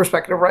mechanics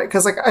perspective, right?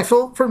 Because like I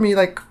feel for me,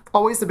 like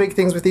always the big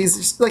things with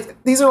these, like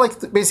these are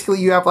like basically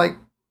you have like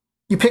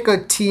you pick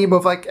a team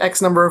of like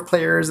X number of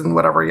players and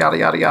whatever, yada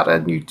yada yada,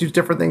 and you do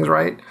different things,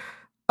 right?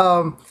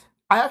 I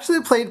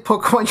actually played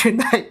Pokemon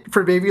Unite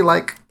for maybe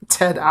like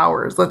 10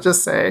 hours, let's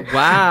just say.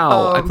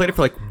 Wow, I played it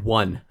for like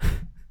 1.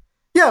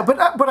 Yeah, but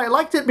I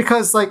liked it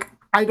because like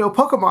I know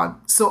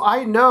Pokemon, so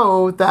I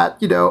know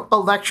that,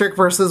 electric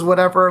versus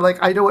whatever, like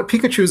I know what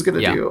Pikachu's going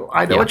to do.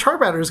 I know what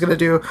Charmander's going to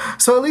do.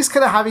 So at least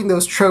kind of having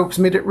those tropes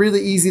made it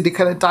really easy to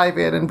kind of dive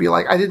in and be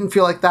like, I didn't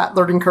feel like that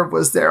learning curve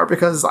was there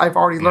because I've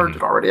already learned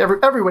it already.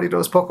 Everybody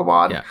knows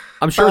Pokemon. Yeah,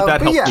 I'm sure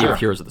that helped me with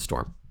Heroes of the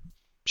Storm.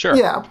 Sure.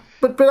 Yeah,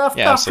 but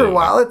after a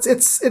while, it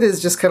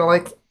is just kind of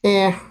like, I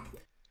don't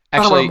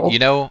Actually, wanna you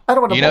know, I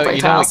don't want to you know what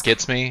multitask.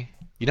 gets me?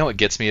 You know what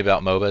gets me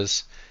about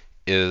MOBAs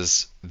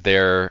is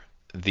they're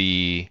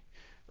the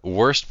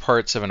worst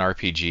parts of an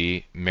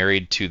RPG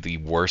married to the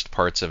worst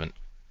parts of an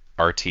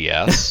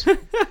RTS.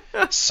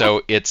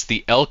 So it's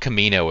the El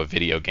Camino of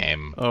video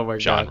game Oh my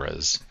god.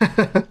 genres.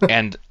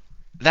 And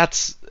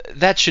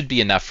that should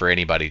be enough for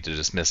anybody to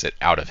dismiss it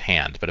out of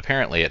hand, but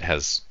apparently it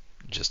has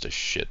just a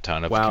shit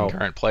ton of Wow.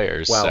 concurrent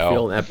players. Wow, So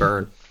feeling that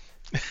burn.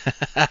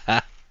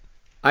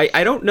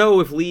 I don't know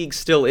if League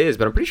still is,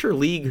 but I'm pretty sure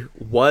League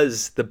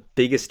was the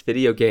biggest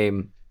video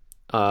game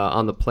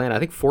on the planet. I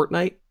think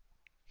Fortnite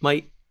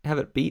might have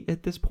it beat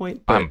at this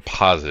point. But I'm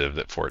positive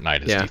that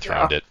Fortnite has Yeah.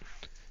 dethroned it.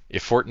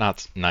 If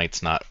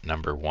Fortnite's not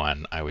number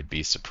one, I would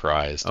be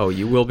surprised. oh,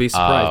 you will be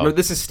surprised. Remember,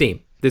 this is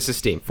Steam.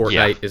 Fortnite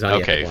Yeah, is on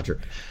the okay. Epic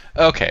Launcher.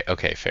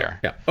 Okay, fair.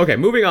 Yeah. Okay,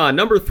 moving on.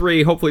 Number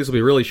 3, hopefully this will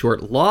be really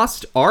short.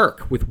 Lost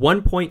Ark with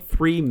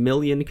 1.3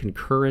 million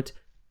concurrent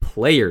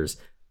players.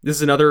 This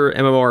is another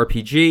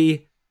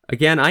MMORPG.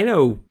 Again, I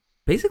know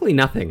basically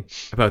nothing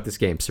about this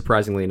game,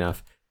 surprisingly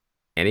enough.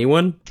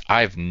 Anyone?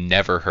 I've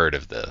never heard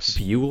of this.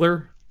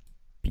 Bueller?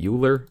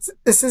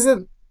 This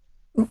isn't.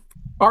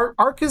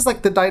 Ark is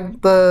like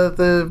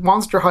the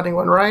monster hunting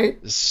one, right?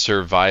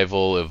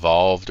 Survival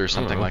Evolved or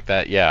something like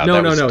that. Yeah. No,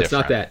 that no, was it's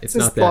not different. that. It's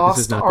This not is that. Lost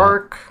This is not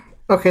Ark.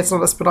 Okay, it's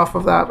not a spin-off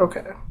of that.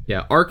 Okay. that.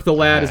 Yeah, Ark the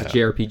Lad is a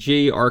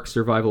JRPG. Ark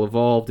Survival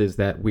Evolved is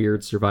that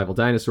weird survival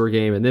dinosaur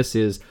game. And this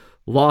is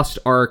Lost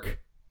Ark,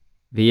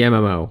 the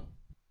MMO.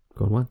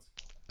 Going once.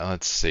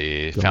 Let's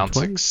see. Going Found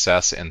twice.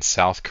 success in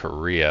South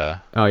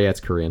Korea. Oh, yeah, it's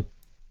Korean.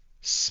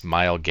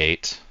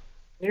 Smilegate.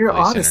 Your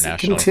Release odyssey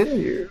internationally.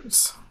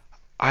 continues.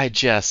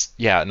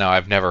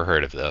 I've never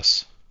heard of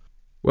this.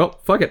 Well,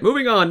 fuck it.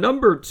 Moving on.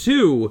 Number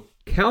 2,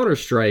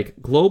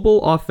 Counter-Strike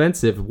Global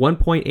Offensive,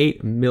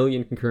 1.8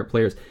 million concurrent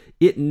players.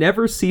 It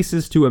never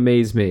ceases to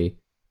amaze me,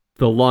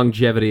 the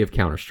longevity of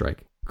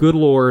Counter-Strike. Good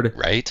lord.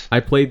 Right? I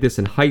played this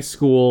in high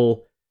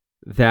school.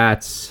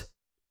 That's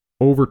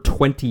over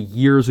 20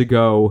 years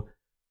ago.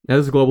 Now,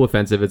 this is Global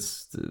Offensive.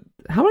 It's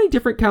how many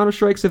different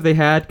Counter-Strikes have they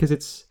had? Because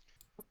it's...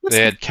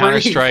 They had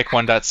Counter-Strike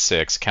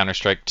 1.6,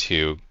 Counter-Strike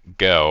 2,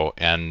 Go,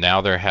 and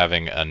now they're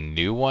having a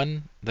new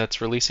one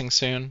that's releasing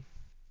soon.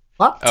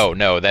 What? Oh,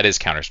 no, that is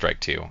Counter-Strike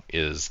 2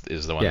 is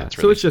the one Yeah, that's so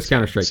it's releasing just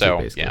Counter-Strike 2, so,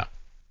 basically.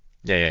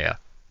 Yeah.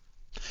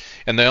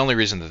 And the only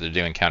reason that they're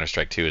doing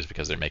Counter-Strike 2 is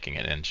because they're making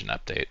an engine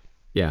update.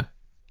 Yeah.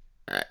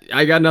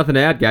 I got nothing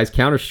to add, guys.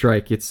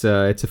 Counter-Strike, it's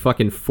a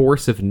fucking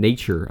force of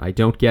nature. I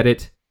don't get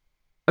it.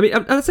 I mean,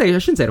 I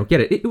shouldn't say I don't get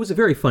it. It was a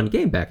very fun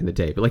game back in the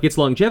day, but like its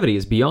longevity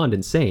is beyond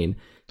insane.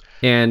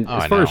 And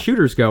as far as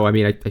shooters go, I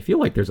mean, I feel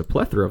like there's a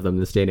plethora of them in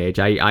this day and age.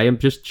 I am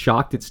just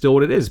shocked it's still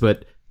what it is,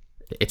 but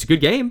it's a good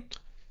game.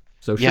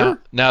 So sure. Yeah,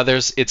 no,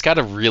 it's got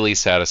a really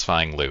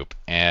satisfying loop,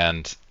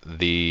 and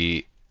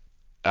I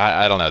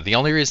don't know. The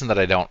only reason that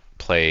I don't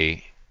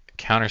play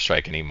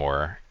Counter-Strike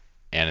anymore,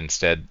 and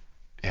instead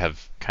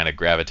have kind of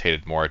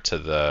gravitated more to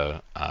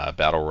the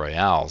battle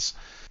royales,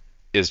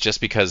 is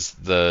just because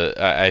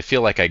I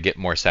feel like I get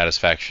more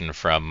satisfaction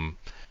from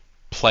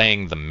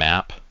playing the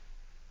map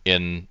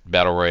in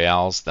battle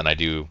royales than I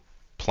do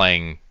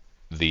playing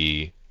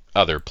the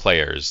other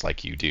players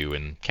like you do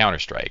in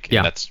Counter-Strike.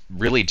 And that's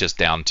really just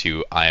down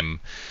to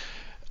I'm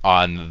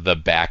on the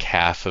back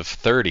half of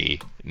 30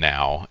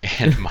 now,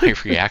 and my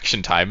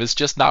reaction time is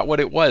just not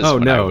what it was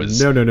when I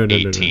was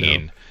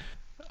 18.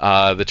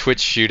 The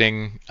Twitch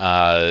shooting,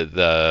 even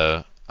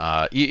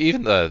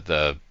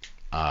the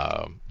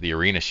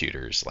arena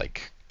shooters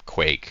like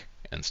Quake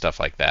and stuff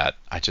like that,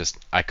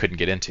 I couldn't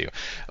get into.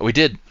 I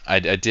did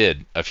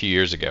a few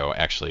years ago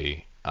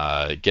actually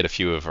get a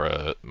few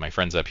of my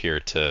friends up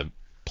here to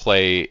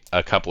play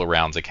a couple of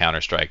rounds of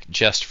Counter-Strike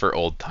just for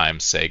old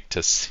time's sake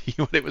to see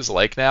what it was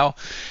like now,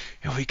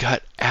 and we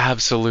got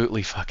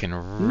absolutely fucking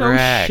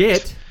wrecked. No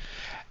shit.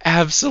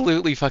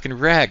 Absolutely fucking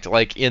wrecked.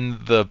 Like in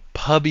the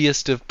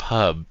pubbiest of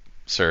pub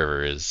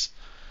servers,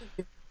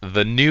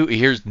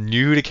 here's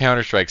new to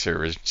Counter-Strike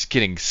servers, just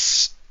getting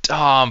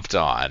stomped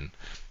on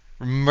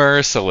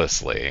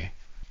mercilessly.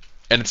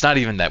 And it's not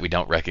even that we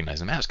don't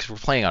recognize the maps, because we're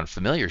playing on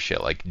familiar shit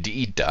like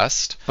DE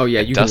Dust. Oh yeah,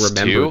 you Dust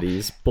can remember 2.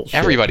 these. Bullshit.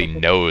 Everybody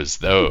knows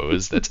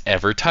those that's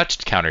ever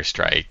touched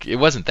Counter-Strike. It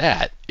wasn't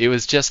that. It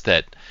was just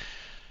that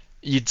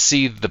you'd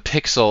see the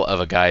pixel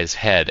of a guy's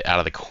head out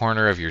of the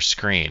corner of your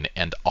screen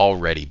and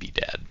already be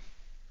dead.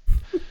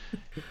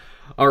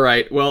 All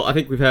right. Well, I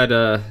think we've said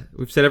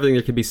everything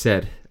that can be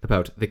said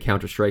about the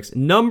Counter-Strikes.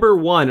 Number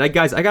 1,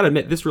 guys, I gotta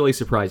admit, this really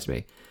surprised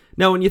me.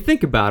 Now, when you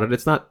think about it,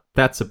 it's not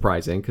that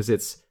surprising because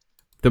it's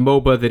the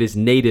MOBA that is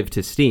native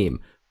to Steam.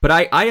 But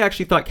I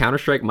actually thought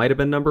Counter-Strike might have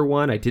been number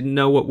 1. I didn't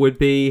know what would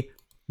be.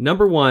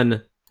 Number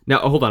 1... Now,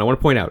 hold on. I want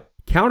to point out.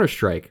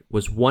 Counter-Strike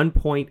was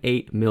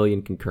 1.8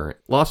 million concurrent.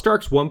 Lost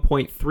Ark's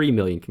 1.3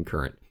 million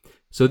concurrent.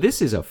 So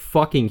this is a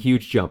fucking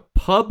huge jump.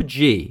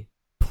 PUBG,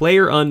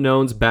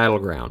 PlayerUnknown's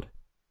Battleground,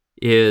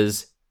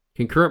 is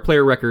concurrent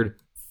player record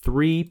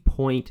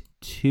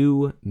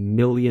 3.2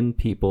 million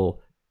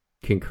people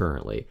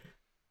concurrently.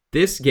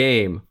 This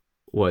game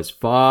was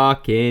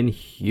fucking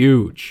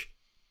huge.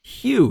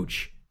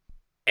 huge.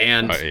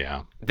 And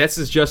yeah. this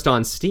is just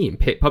on Steam.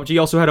 PUBG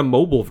also had a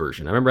mobile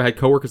version. I remember I had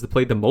coworkers that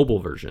played the mobile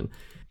version.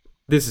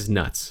 This is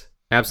nuts.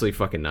 Absolutely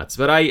fucking nuts.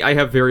 But I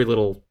have very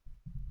little,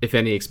 if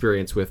any,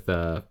 experience with,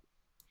 oh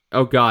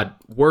god,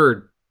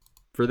 word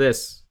for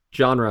this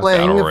genre.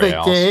 Playing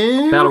the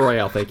game? Battle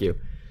Royale, thank you.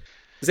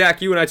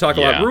 Zach, you and I talk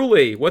a lot.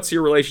 Ruli, what's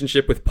your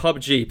relationship with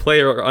PUBG,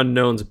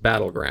 PlayerUnknown's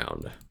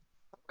Battleground?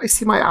 I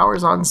see my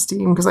hours on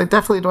Steam, because I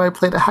definitely know I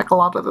played a heck of a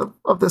lot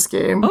of this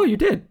game. Oh, you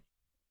did?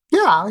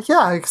 Yeah,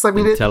 because I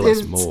mean, tell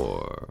us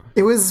more.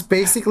 It was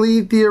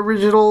basically the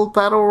original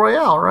Battle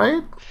Royale,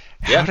 right?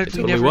 How did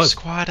we never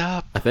squad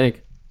up? I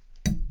think.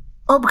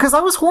 Oh, because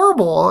I was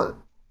horrible.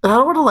 And I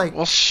don't want to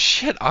Well,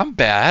 shit, I'm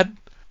bad.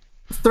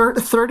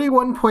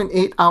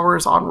 31.8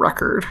 hours on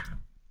record.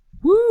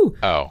 Woo!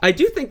 Oh. I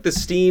do think the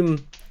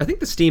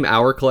Steam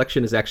hour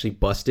collection is actually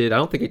busted. I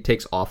don't think it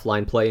takes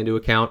offline play into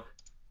account.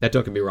 That,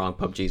 don't get me wrong,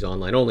 PUBG's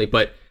online only,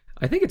 but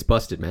I think it's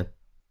busted, man.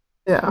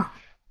 Yeah.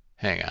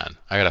 Hang on.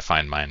 I gotta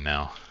find mine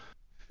now.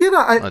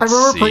 I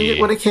remember playing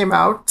it when it came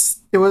out.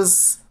 It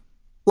was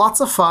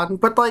lots of fun,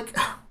 but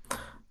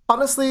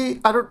honestly,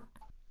 I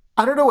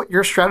don't know what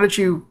your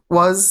strategy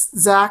was,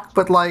 Zach,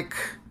 but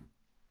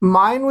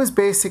mine was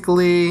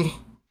basically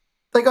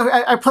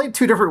I played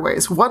two different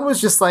ways. One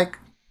was just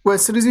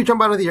as soon as you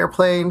jump out of the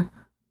airplane,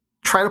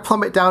 try to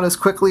plummet down as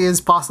quickly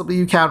as possibly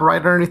you can right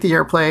underneath the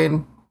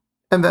airplane,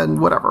 and then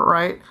whatever,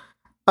 right?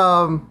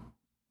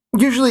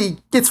 Usually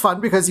it's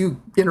fun because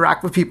you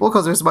interact with people,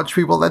 because there's a bunch of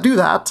people that do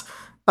that.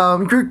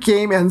 Your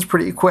game ends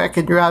pretty quick,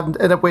 and you end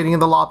up waiting in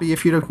the lobby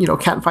if you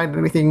can't find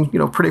anything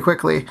pretty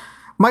quickly.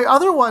 My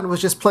other one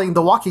was just playing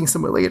the walking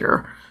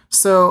simulator.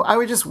 So I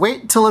would just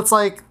wait till it's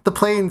the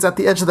plane's at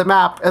the edge of the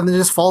map, and then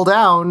just fall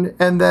down,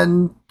 and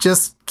then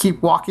just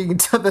keep walking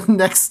to the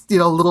next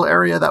little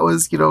area that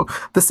was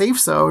the safe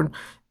zone.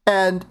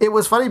 And it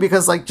was funny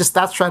because just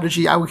that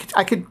strategy,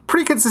 I could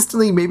pretty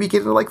consistently maybe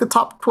get into the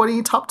top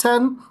 20, top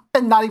 10,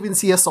 and not even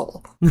see a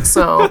soul.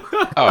 So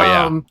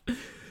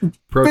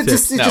Pro tip.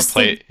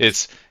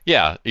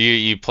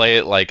 You play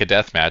it like a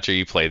deathmatch, or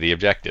you play the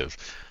objective.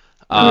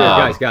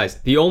 Guys,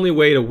 the only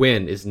way to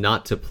win is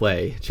not to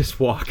play. Just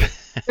walk.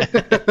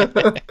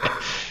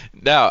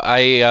 No,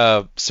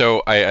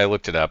 I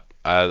looked it up.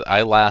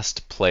 I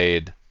last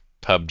played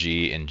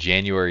PUBG in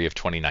January of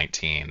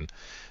 2019,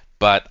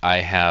 but I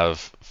have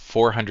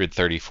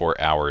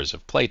 434 hours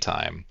of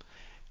playtime,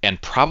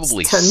 and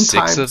probably 10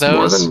 six of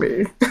times those, more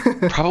than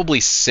me. probably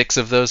 6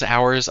 of those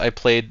hours I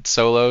played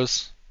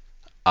solos.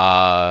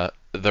 The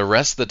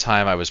rest of the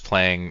time I was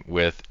playing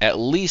with at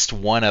least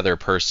one other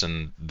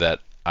person that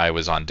I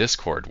was on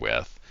Discord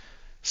with.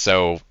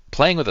 So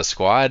playing with a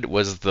squad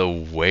was the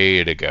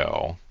way to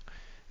go.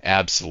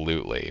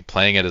 Absolutely.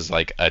 Playing it as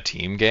a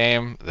team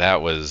game,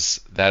 that was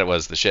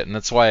the shit. And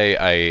that's why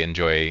I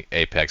enjoy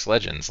Apex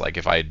Legends.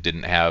 If I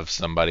didn't have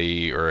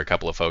somebody or a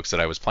couple of folks that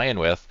I was playing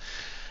with,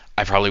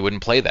 I probably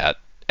wouldn't play that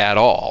at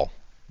all.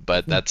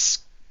 But that's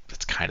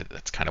kind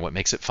of what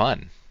makes it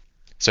fun.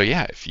 So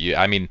yeah,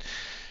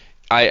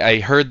 I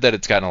heard that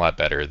it's gotten a lot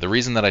better. The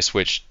reason that I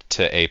switched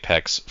to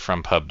Apex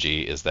from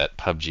PUBG is that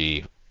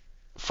PUBG,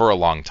 for a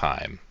long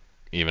time,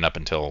 even up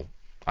until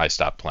I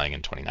stopped playing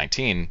in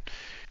 2019,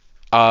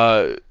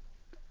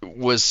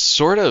 was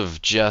sort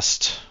of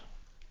just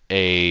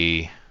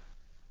a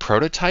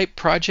prototype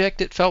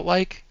project. It felt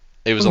like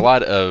it was a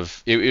lot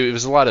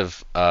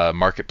of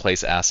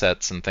marketplace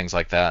assets and things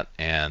like that,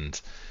 and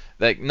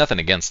nothing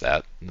against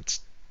that. It's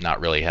not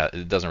really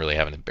it doesn't really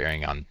have any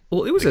bearing on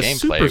it was the a gameplay,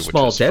 super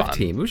small which was dev fun.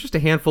 team. It was just a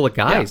handful of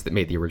guys that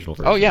made the original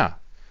version.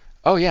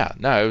 Oh yeah,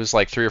 no, it was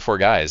 3 or 4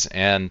 guys,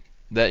 and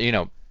that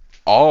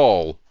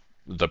all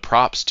the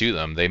props to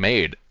them. They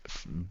made,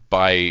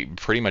 by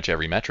pretty much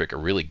every metric, a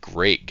really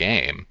great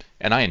game,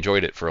 and I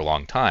enjoyed it for a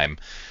long time.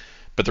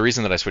 But the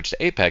reason that I switched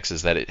to Apex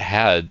is that it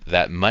had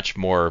that much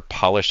more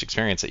polished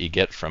experience that you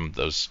get from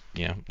those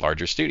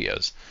larger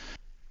studios.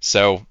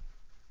 So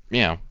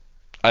I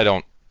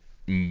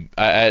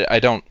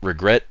don't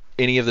regret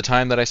any of the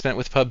time that I spent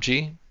with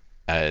PUBG,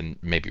 and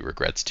maybe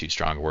regret's too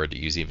strong a word to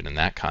use even in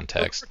that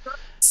context.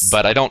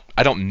 But I don't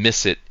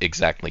miss it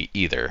exactly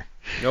either.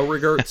 No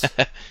regrets.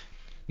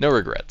 No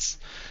regrets.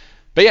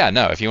 But yeah,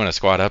 no, if you want to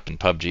squad up in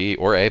PUBG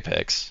or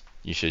Apex,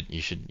 you should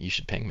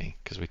ping me,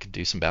 because we could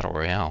do some Battle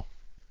Royale.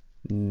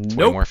 It's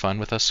way more fun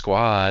with a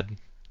squad.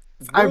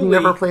 I've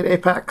never played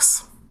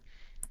Apex.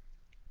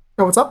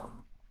 Oh, what's up?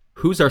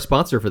 Who's our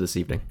sponsor for this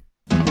evening?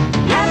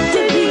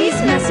 After these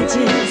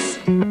messages,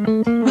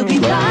 we'll be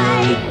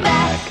right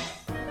back.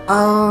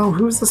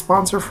 Who's the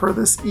sponsor for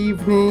this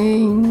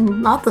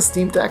evening? Not the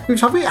Steam Deck.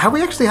 Have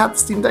we actually had the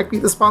Steam Deck be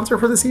the sponsor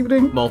for this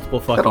evening? Multiple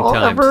fucking all,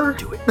 times. ever?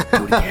 Do it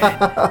again.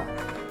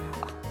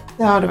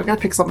 No, I gotta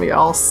pick something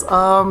else.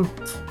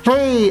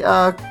 Hey,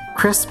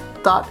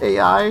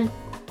 Crisp.ai.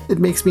 It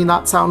makes me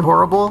not sound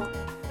horrible,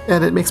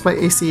 and it makes my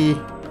AC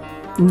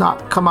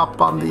not come up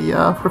on the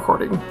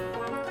recording.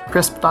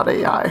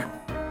 Crisp.ai.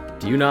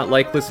 Do you not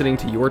like listening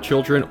to your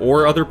children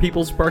or other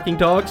people's barking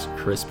dogs?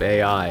 Crisp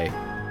AI.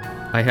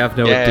 I have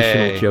no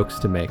additional jokes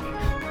to make.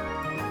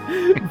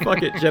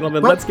 Fuck it,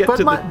 gentlemen. Let's get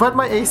to But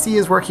my AC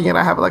is working and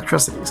I have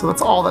electricity, so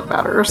that's all that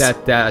matters.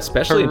 that,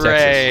 especially in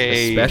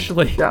Hooray. Texas.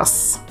 Especially.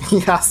 Yes.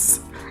 Yes.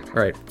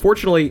 All right.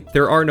 Fortunately,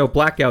 there are no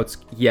blackouts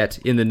yet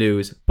in the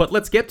news, but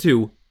let's get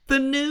to the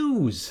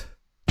news.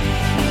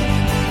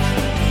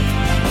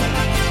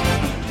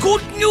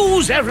 Good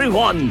news,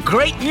 everyone!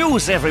 Great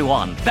news,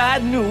 everyone!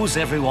 Bad news,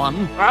 everyone!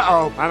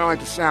 Uh-oh, I don't like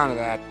the sound of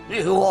that.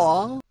 You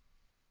all? All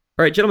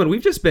right, gentlemen,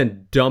 we've just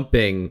been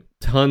dumping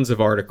tons of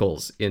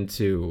articles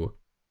into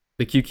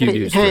the QQ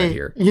news thread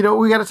here. You know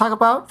what we got to talk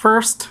about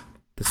first?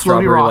 The Floaty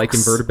strawberry-like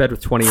rocks. inverted bed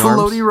with 20 arms.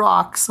 Floaty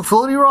rocks.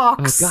 Floaty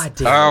rocks. Oh, God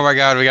damn. Oh my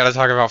god, we gotta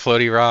talk about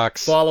floaty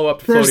rocks. Follow up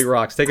to There's- floaty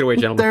rocks. Take it away,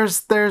 gentlemen.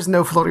 There's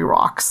no floaty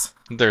rocks.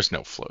 There's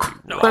no floaty.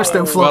 There's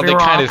no Well, floaty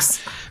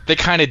rocks. they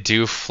kind of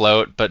do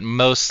float, but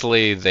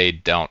mostly they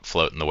don't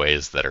float in the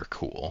ways that are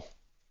cool.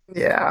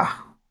 Yeah.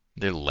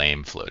 They're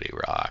lame floaty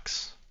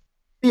rocks.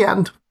 The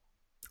end.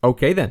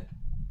 Okay, then.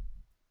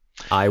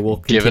 I will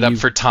continue. Give it up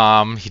for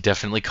Tom. He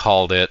definitely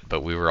called it,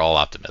 but we were all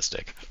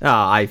optimistic.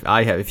 I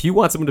have. If you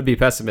want someone to be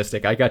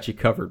pessimistic, I got you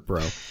covered,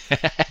 bro.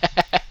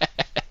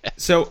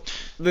 So,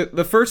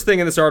 the first thing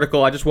in this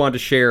article I just wanted to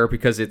share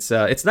because it's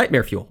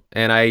nightmare fuel,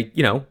 and I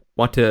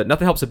want to.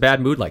 Nothing helps a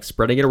bad mood like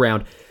spreading it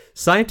around.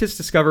 Scientists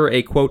discover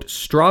a quote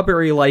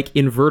strawberry-like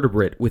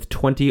invertebrate with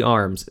 20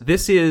 arms.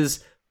 This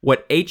is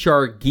what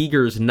H.R.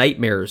 Giger's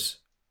nightmares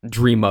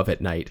dream of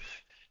at night.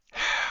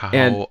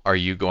 How are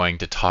you going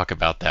to talk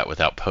about that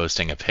without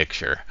posting a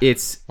picture?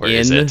 Where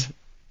is it?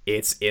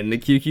 It's in the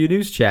QQ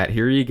News chat.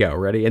 Here you go.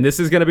 Ready? And this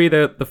is going to be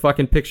the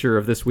fucking picture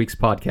of this week's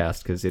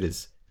podcast because it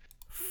is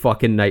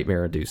fucking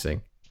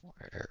nightmare-inducing.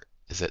 Where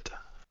is it?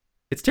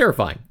 It's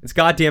terrifying. It's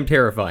goddamn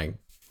terrifying.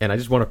 And I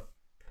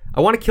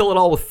want to kill it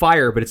all with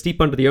fire, but it's deep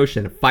under the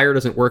ocean. Fire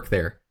doesn't work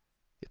there.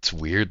 It's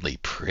weirdly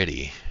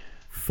pretty.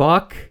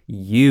 Fuck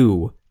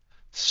you.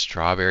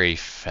 Strawberry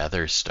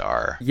feather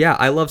star. Yeah,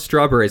 I love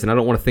strawberries, and I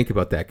don't want to think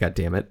about that. God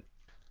damn it.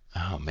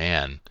 Oh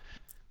man.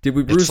 Did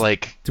we lose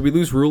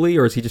Ruli,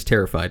 or is he just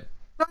terrified?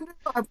 No,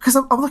 because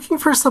I'm looking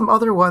for some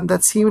other one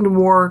that seemed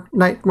more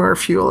nightmare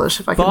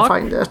fuelish if I can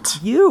find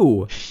it.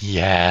 You.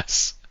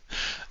 Yes.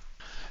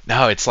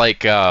 No, it's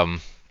like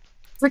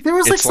Like there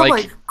was like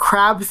some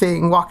crab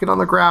thing walking on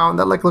the ground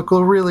that looked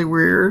really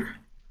weird.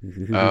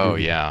 Oh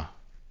yeah.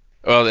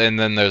 Well, and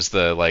then there's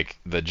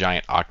the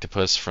giant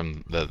octopus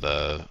from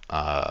the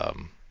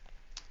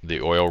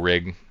oil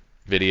rig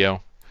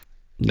video.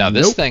 Now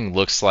this thing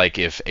looks like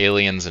if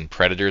aliens and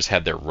predators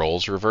had their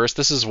roles reversed.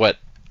 This is what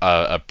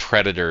a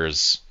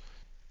predator's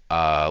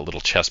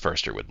little chest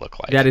burster would look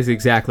like. That is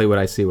exactly what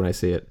I see when I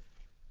see it.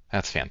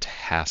 That's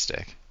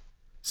fantastic.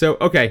 So,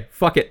 okay,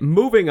 fuck it.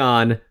 Moving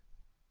on.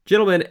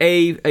 Gentlemen,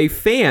 a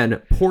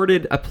fan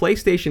ported a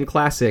PlayStation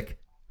Classic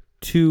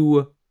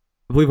to,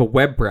 I believe, a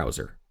web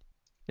browser.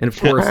 And of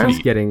course,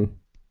 he's getting...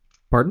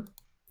 Pardon?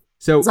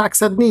 So Zach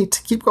said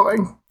neat. Keep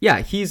going.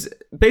 Yeah, he's...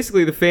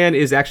 Basically, the fan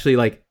is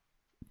actually,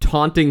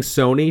 taunting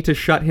Sony to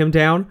shut him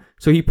down.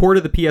 So he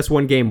ported the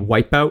PS1 game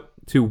Wipeout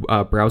to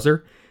a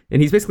browser.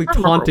 And he's basically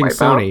taunting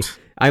Sony.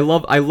 I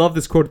love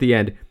this quote at the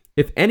end.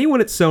 If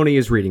anyone at Sony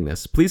is reading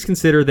this, please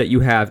consider that you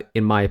have,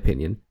 in my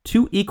opinion,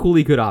 two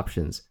equally good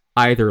options.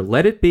 Either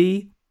let it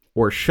be,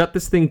 or shut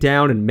this thing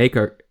down and make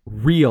a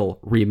real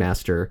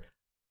remaster.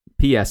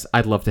 P.S.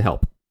 I'd love to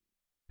help.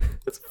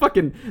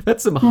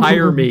 That's some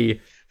hire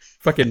me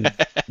fucking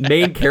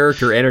main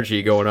character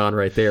energy going on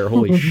right there.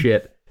 Holy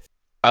shit.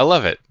 I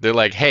love it. They're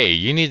like, hey,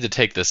 you need to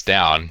take this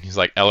down. He's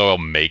like, LOL,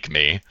 make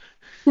me.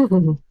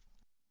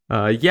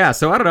 Yeah,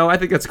 so I don't know. I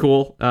think that's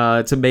cool.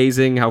 It's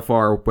amazing how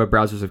far web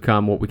browsers have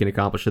come, what we can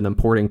accomplish in them.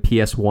 Porting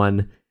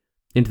PS1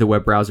 into the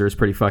web browser is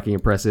pretty fucking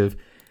impressive.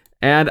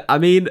 And, I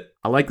mean,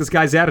 I like this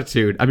guy's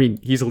attitude. I mean,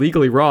 he's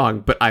legally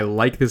wrong, but I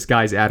like this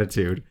guy's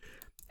attitude.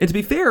 And to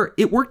be fair,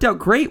 it worked out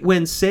great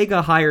when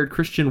Sega hired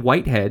Christian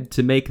Whitehead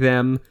to make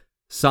them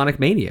Sonic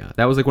Mania.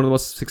 That was one of the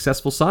most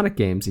successful Sonic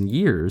games in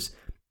years,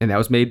 and that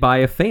was made by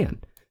a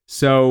fan.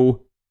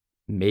 So,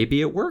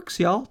 maybe it works,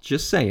 y'all.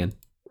 Just saying.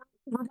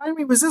 Remind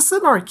me, was this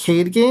an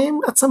arcade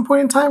game at some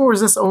point in time, or was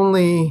this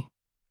only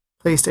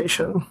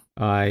PlayStation?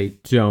 I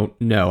don't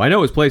know. I know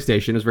it was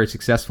PlayStation. It was very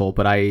successful,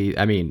 but I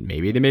mean,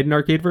 maybe they made an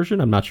arcade version?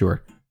 I'm not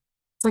sure.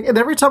 It's and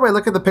every time I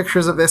look at the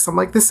pictures of this, I'm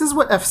like, this is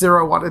what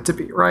F-Zero wanted to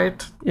be,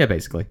 right? Yeah,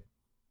 basically.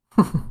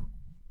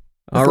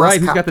 All right,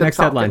 who's got the next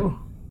headline?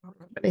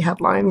 Many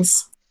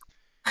headlines.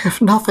 I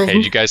have nothing. Hey,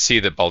 did you guys see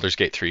that Baldur's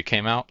Gate 3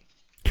 came out?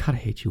 God, I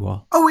hate you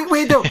all. Oh,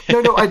 wait, no.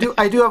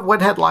 I do have one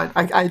headline.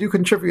 I do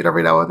contribute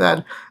every now and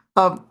then.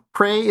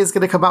 Prey is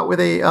going to come out with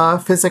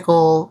a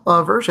physical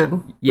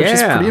version, which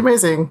is pretty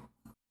amazing.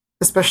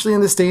 Especially in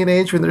this day and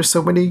age when there's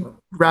so many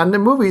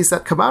random movies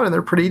that come out and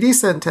they're pretty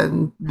decent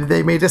and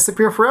they may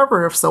disappear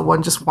forever if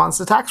someone just wants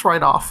a tax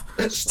write-off.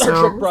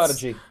 Star Trek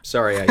Prodigy.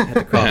 Sorry, I had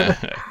to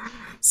call.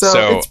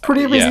 So it's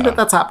pretty amazing that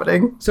that's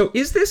happening. So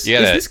is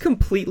this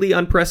completely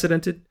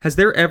unprecedented? Has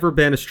there ever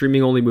been a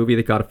streaming-only movie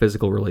that got a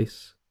physical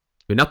release?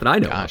 I mean, not that I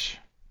know. Gosh,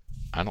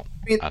 I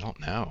don't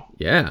know.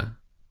 Yeah.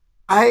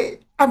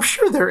 I'm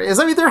sure there is.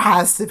 I mean, there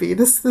has to be.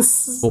 This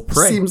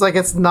seems like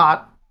it's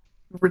not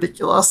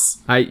ridiculous.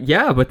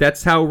 Yeah, but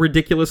that's how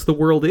ridiculous the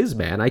world is,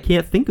 man. I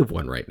can't think of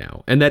one right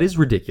now, and that is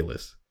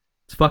ridiculous.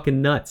 It's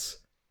fucking nuts.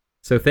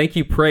 So thank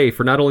you, Prey,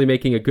 for not only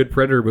making a good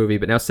Predator movie,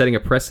 but now setting a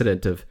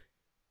precedent of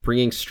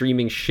bringing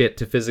streaming shit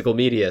to physical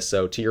media,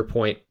 so to your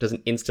point,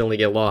 doesn't instantly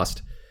get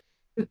lost.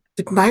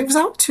 Did Knives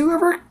Out 2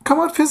 ever come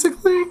out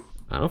physically?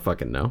 I don't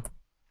fucking know.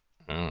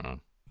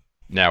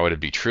 Now, what would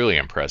be truly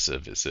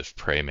impressive is if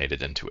Prey made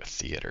it into a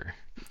theater.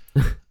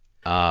 Dude,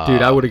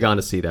 I would have gone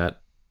to see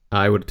that.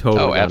 I would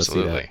totally gone to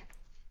see that.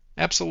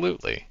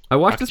 Absolutely. I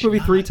watched this movie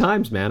 3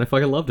 times, man. I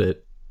fucking loved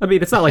it. I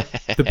mean, it's not like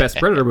the best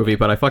Predator movie,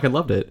 but I fucking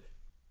loved it.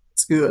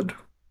 It's good.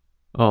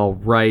 All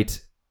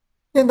right.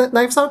 And that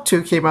Knives Out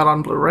 2 came out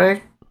on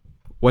Blu-ray.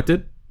 What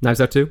did?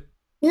 Knives Out 2?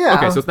 Yeah.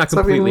 Okay, so it's not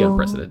completely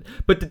unprecedented.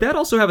 But did that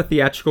also have a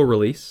theatrical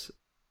release?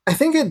 I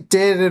think it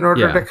did in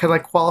order to kind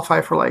of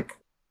qualify for like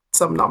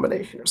some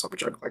nomination or some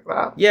junk like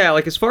that. Yeah,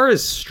 like as far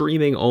as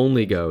streaming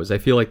only goes, I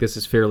feel like this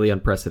is fairly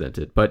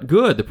unprecedented. But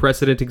good, the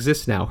precedent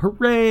exists now.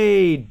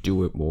 Hooray!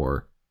 Do it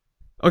more.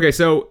 Okay,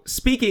 so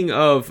speaking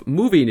of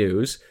movie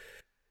news,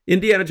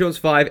 Indiana Jones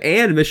 5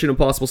 and Mission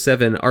Impossible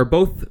 7 are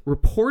both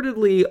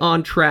reportedly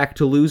on track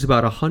to lose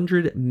about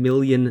 $100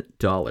 million.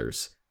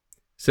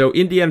 So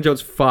Indiana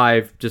Jones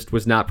 5 just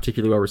was not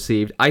particularly well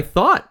received. I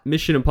thought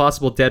Mission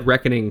Impossible Dead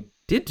Reckoning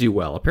did do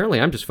well. Apparently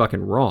I'm just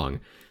fucking wrong.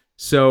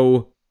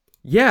 So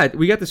yeah,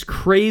 we got this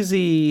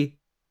crazy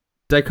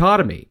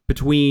dichotomy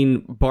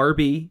between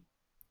Barbie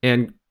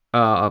and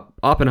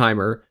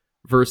Oppenheimer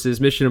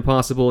versus Mission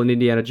Impossible and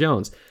Indiana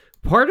Jones.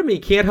 Part of me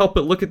can't help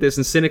but look at this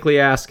and cynically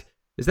ask,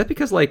 is that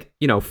because,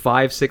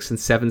 5, 6, and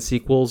 7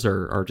 sequels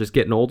are just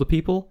getting old to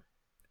people?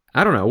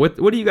 I don't know. What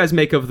do you guys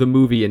make of the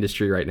movie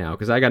industry right now?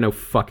 Because I got no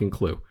fucking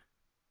clue.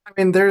 I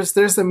mean,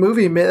 there's a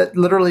movie that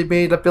literally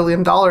made $1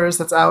 billion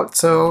that's out,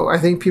 so I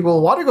think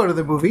people want to go to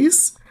the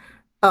movies.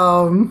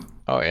 Oh,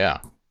 yeah.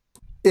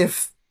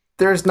 If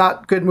there's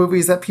not good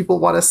movies that people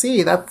want to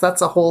see,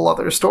 that's a whole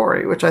other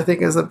story, which I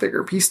think is a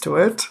bigger piece to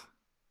it.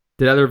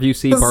 Did either of you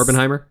see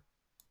Barbenheimer?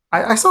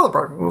 I saw the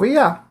Barbie movie,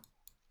 yeah.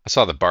 I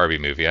saw the Barbie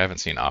movie. I haven't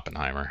seen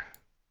Oppenheimer.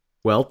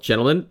 Well,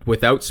 gentlemen,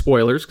 without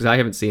spoilers, because I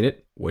haven't seen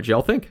it, what'd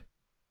y'all think?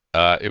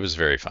 It was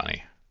very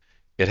funny.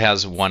 It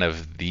has one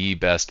of the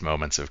best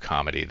moments of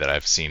comedy that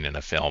I've seen in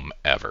a film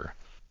ever.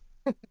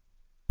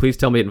 Please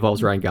tell me it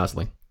involves Ryan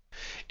Gosling.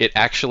 It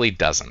actually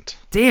doesn't.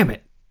 Damn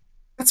it.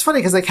 It's funny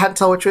because I can't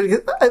tell which way to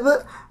get.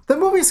 The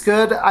movie's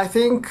good. I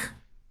think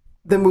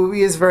the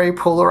movie is very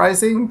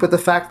polarizing, but the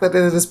fact that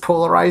it is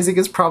polarizing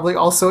is probably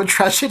also a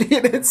tragedy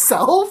in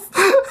itself.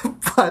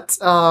 But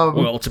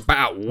well, it's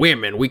about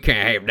women. We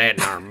can't have that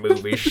in our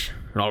movies.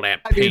 All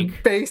that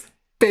pink. I mean,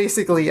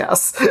 basically,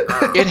 yes.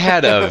 It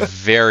had a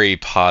very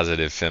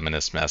positive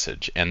feminist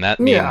message, and that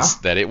means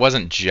that it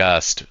wasn't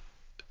just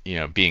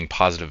being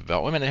positive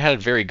about women. It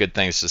had very good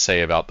things to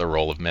say about the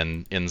role of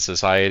men in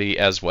society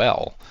as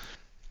well.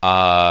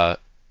 I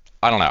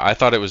don't know. I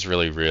thought it was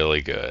really,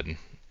 really good.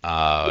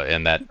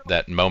 And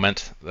that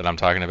moment that I'm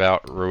talking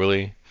about,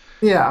 really,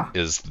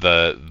 is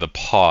the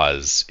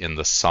pause in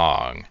the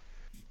song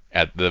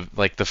at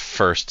the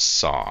first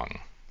song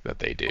that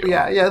they do.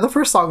 Yeah, the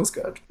first song's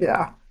good.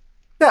 Yeah,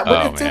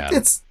 but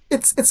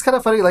it's kind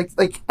of funny.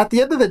 Like at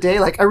the end of the day,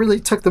 I really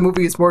took the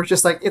movie as more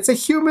just it's a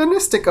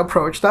humanistic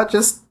approach, not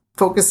just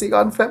focusing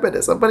on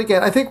feminism. But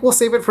again, I think we'll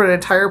save it for an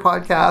entire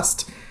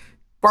podcast.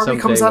 Barbie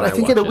comes out, I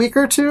think, in a week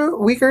or two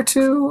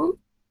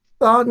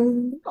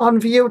on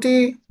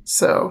VOD.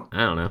 So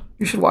I don't know.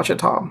 You should watch it,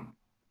 Tom.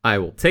 I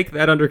will take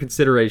that under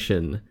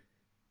consideration.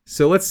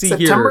 So let's see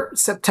here.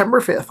 September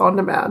 5th on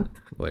demand.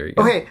 Well, there you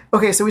go.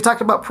 Okay. So we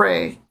talked about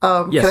Prey.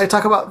 Yes. Can I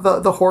talk about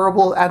the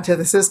horrible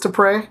antithesis to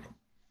Prey?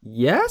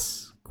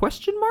 Yes?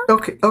 Question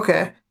mark?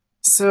 Okay.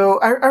 So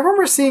I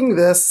remember seeing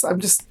this. I'm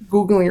just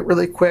Googling it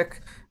really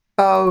quick.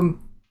 So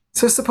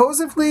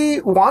supposedly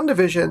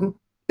WandaVision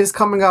is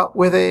coming out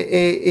with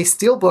a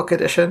Steelbook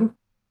edition.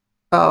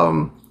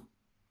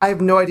 I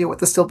have no idea what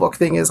the Steelbook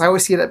thing is. I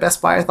always see it at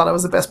Best Buy. I thought it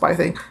was a Best Buy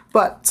thing.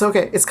 But it's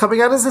okay. It's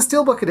coming out as a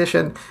Steelbook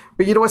edition.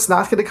 But you know what's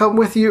not going to come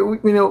with you,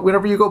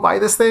 whenever you go buy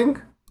this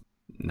thing?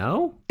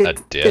 No? A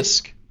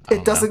disc?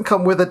 It doesn't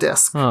come with a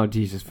disc. Oh,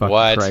 Jesus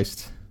fucking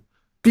Christ.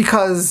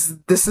 Because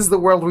this is the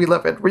world we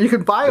live in, where you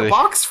can buy a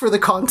box for the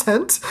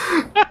content,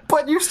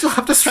 but you still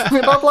have to stream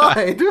it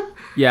online.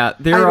 Yeah,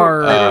 I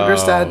don't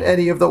understand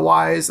any of the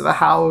whys or the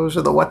hows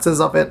or the what's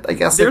of it. I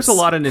guess there's a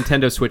lot of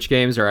Nintendo Switch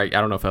games, or I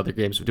don't know if other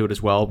games would do it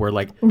as well, where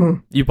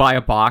you buy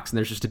a box and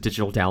there's just a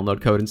digital download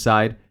code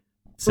inside.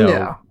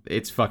 So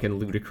it's fucking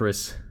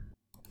ludicrous.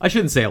 I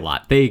shouldn't say a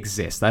lot. They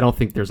exist. I don't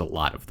think there's a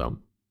lot of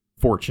them,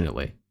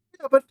 fortunately.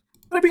 Yeah, but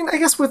I mean, I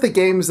guess with the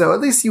games though, at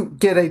least you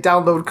get a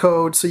download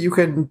code so you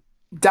can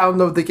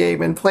download the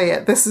game and play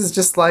it. This is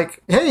just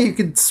hey, you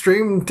could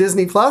stream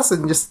Disney Plus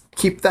and just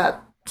keep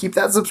that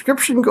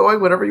subscription going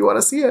whenever you want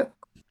to see it.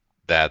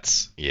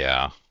 That's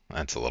a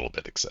little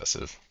bit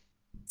excessive.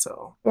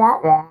 So,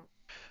 wah.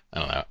 I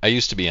don't know. I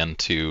used to be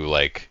into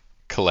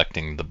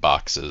collecting the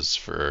boxes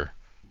for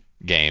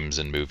games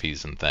and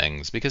movies and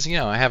things, because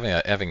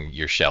having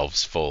your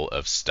shelves full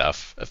of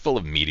stuff, full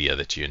of media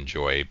that you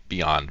enjoy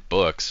beyond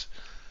books,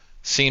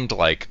 seemed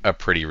like a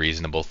pretty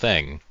reasonable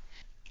thing.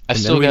 I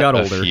still got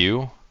a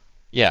few.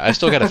 Yeah, I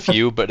still got a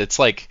few, but it's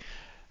like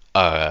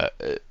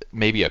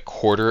maybe a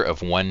quarter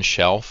of one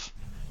shelf,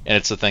 and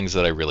it's the things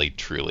that I really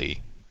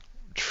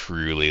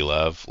truly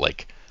love,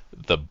 like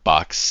the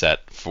box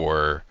set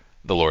for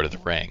The Lord of the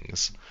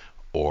Rings,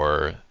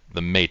 or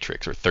The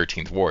Matrix, or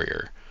 13th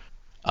Warrior,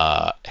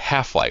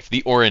 Half-Life,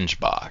 the Orange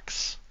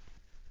Box,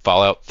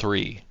 Fallout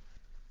 3,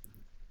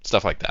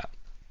 stuff like that.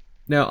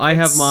 Now, I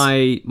have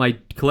my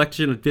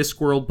collection of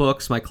Discworld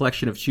books, my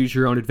collection of Choose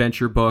Your Own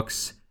Adventure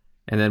books,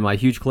 and then my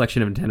huge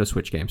collection of Nintendo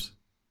Switch games.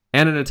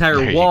 And an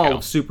entire wall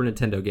of Super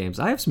Nintendo games.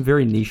 I have some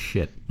very niche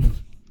shit.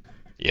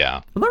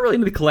 Yeah. I'm not really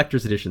into the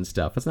collector's edition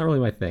stuff. That's not really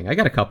my thing. I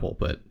got a couple,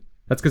 but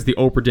that's because the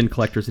Oberdin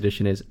collector's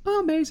edition is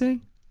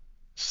amazing.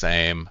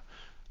 Same.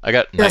 I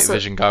got night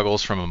vision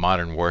goggles from a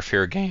Modern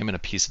Warfare game and a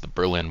piece of the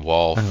Berlin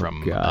Wall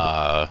from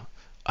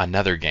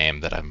another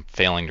game that I'm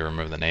failing to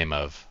remember the name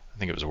of. I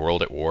think it was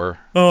World at War.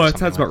 Oh, that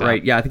sounds about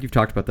right. Yeah, I think you've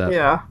talked about that.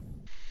 Yeah.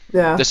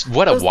 Yeah. Just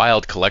what a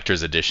wild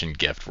collector's edition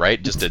gift,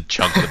 right? Just a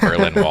chunk of the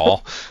Berlin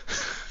Wall.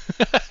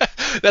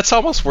 That's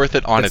almost worth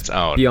it on its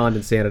own. Beyond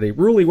insanity.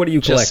 Ruli, what do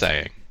you collect? Just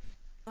saying.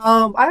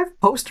 I have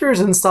posters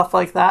and stuff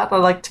like that. I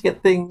like to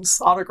get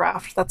things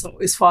autographed. That's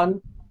always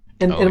fun.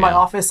 In my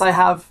office, I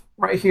have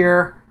right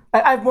here.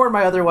 I have more in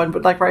my other one,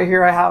 but like right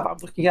here, I'm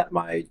looking at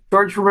my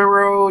George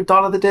Romero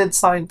Dawn of the Dead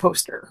signed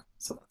poster.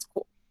 So that's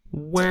cool.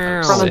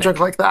 Wow. Random junk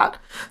like that.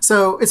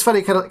 So it's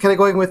funny, kind of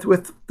going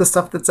with the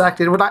stuff that Zach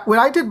did. When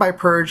I did my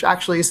purge,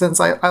 actually, since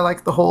I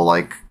like the whole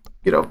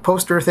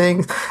poster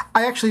thing,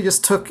 I actually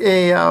just took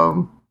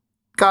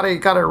got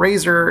a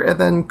razor and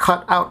then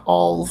cut out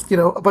all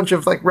a bunch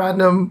of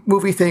random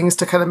movie things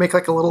to kind of make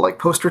like a little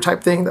poster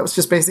type thing that was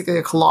just basically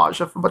a collage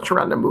of a bunch of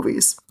random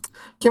movies.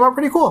 Came out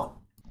pretty cool.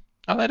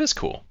 Oh, that is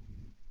cool.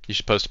 You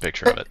should post a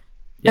picture of it.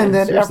 Yeah, and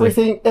then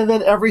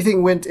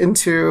everything went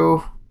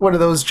into one of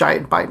those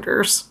giant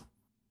binders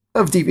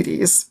of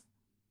DVDs.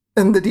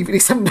 And the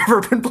DVDs have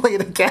never been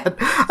played again.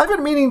 I've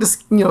been meaning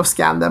to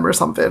scan them or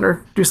something,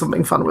 or do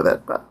something fun with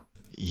it, but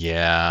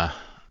yeah.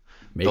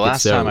 The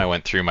last time I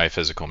went through my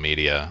physical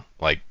media,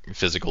 like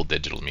physical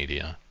digital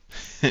media,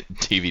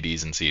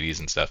 DVDs and CDs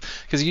and stuff,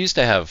 because you used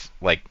to have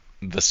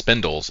the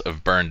spindles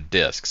of burned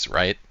discs,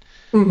 right?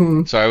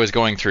 Mm-hmm. So I was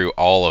going through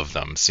all of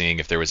them, seeing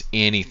if there was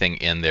anything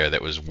in there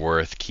that was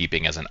worth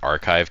keeping as an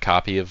archive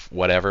copy of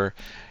whatever.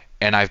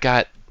 And I've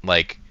got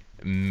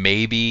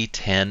maybe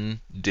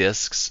 10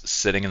 discs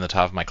sitting in the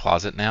top of my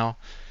closet now,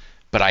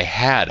 but I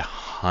had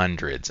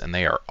hundreds, and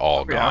they are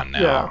all gone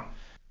now. Yeah.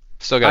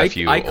 Still got a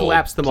few. I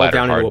collapsed them all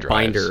down into a drives.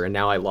 binder, and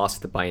now I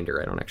lost the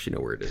binder. I don't actually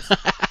know where it is.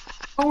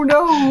 Oh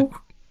no!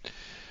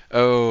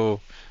 Oh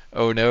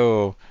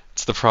no!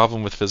 It's the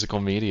problem with physical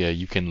media.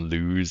 You can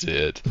lose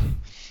it.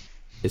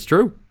 It's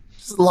true.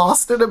 Just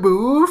lost in a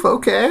move?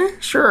 Okay,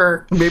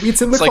 sure. Maybe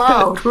it's in the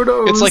cloud. Who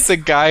knows? It's like the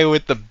guy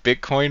with the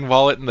Bitcoin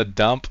wallet in the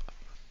dump.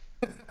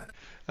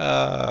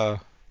 Good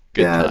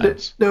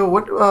times. No,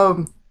 what?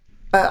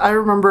 I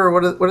remember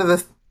one of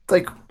the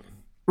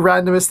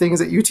randomest things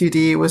at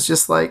UTD was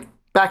just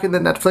back in the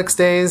Netflix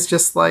days,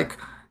 just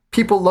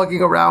people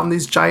lugging around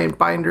these giant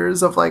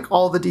binders of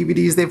all the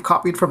DVDs they've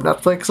copied from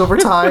Netflix over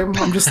time.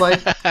 I'm just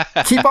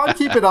keep on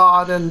keeping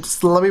on, and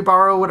just let me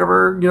borrow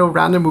whatever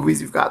random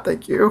movies you've got.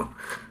 Thank you.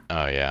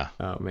 Oh yeah.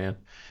 Oh man.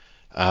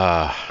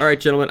 All right,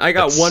 gentlemen. I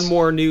got one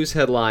more news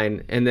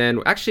headline, and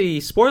then actually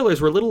spoilers.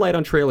 We're a little light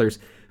on trailers,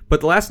 but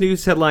the last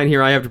news headline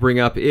here I have to bring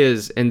up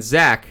is, and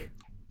Zach,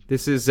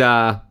 this is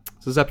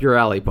up your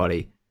alley,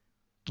 buddy.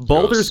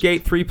 Baldur's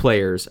Gate 3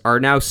 players are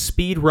now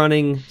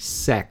speedrunning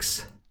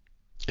sex.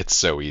 It's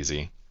so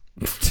easy.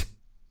 I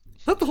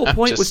thought the whole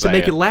point was to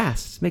make it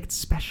last, make it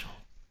special.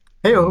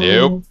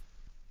 Nope.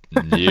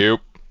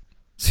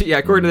 So yeah,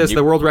 according to this,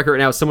 the world record right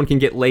now is someone can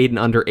get laid in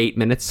under 8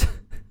 minutes.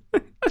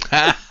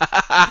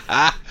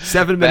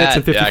 7 minutes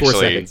and 54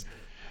 seconds.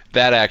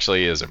 That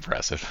actually is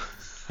impressive.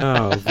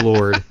 Oh,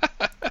 Lord.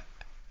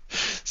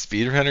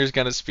 Speedrunner's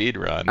gonna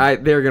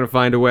speedrun. They're gonna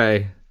find a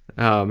way.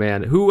 Oh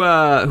man, who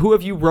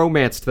have you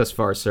romanced thus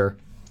far, sir?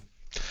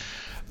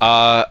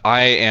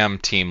 I am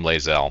Team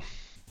Lae'zel.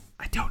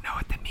 I don't know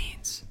what that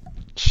means.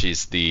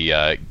 She's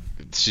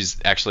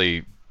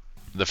actually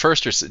the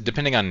first, or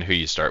depending on who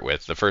you start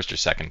with, the first or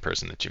second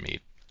person that you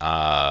meet.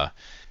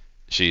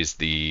 She's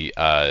the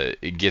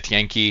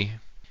Githyanki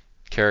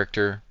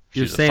character.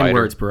 You're saying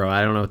words, bro.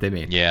 I don't know what they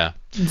mean. Yeah.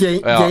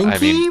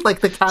 Yankee, like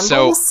the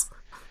candles.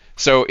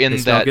 So in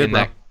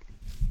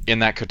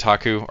that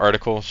Kotaku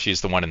article,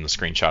 she's the one in the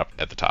screenshot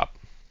at the top.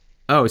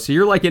 Oh, so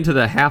you're into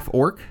the half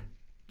orc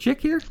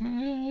chick here?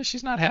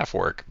 She's not half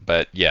orc,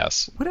 but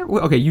yes.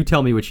 Whatever. Okay, you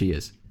tell me what she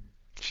is.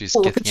 She's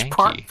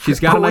Githyanki. She's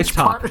got a nice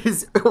top. Part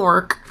is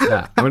orc.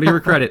 Yeah, I'm gonna give her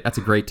credit. That's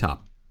a great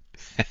top.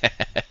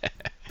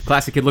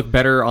 Classic could look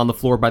better on the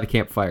floor by the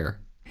campfire.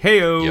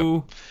 Heyo.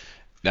 Yep.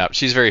 No,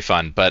 she's very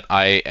fun, but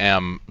I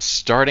am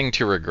starting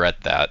to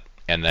regret that,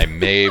 and I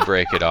may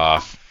break it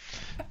off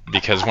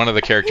because one of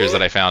the characters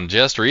that I found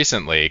just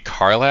recently,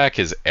 Karlach,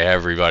 is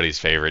everybody's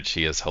favorite.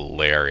 She is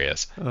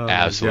hilarious. Oh,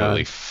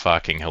 Absolutely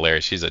fucking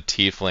hilarious. She's a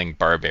tiefling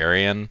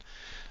barbarian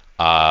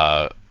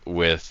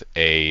with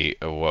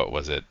what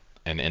was it?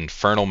 An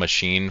infernal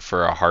machine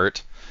for a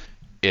heart.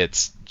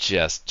 It's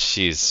just,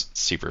 she's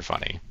super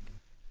funny.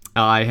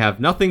 I have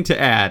nothing to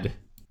add.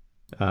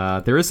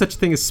 There is such a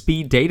thing as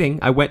speed dating.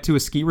 I went to a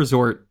ski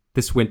resort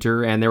this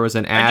winter, and there was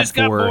an ad I just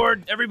got for...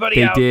 bored.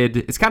 Everybody out.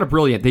 It's kind of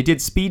brilliant. They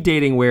did speed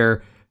dating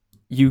where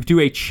you do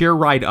a chair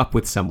ride up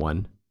with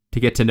someone to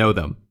get to know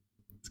them.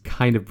 It's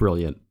kind of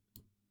brilliant.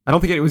 I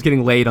don't think it was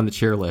getting laid on the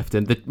chairlift,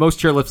 and most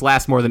chairlifts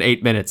last more than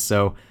 8 minutes,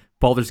 so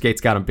Baldur's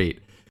Gate's got them beat.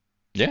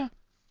 Yeah.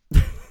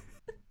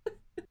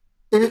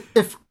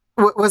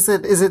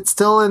 Is it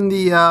still in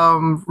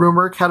the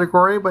rumor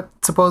category, but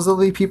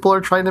supposedly people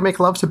are trying to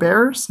make love to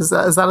bears? Is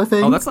that a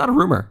thing? Oh, that's not a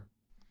rumor.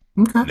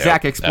 Okay. Nope,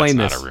 Zach, explain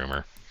that's this. Not a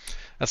rumor.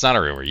 That's not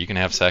a rumor. You can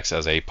have sex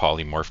as a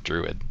polymorph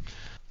druid.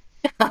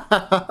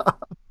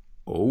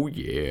 Oh,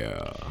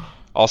 yeah.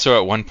 Also,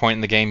 at one point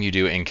in the game, you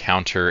do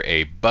encounter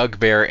a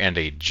bugbear and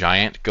a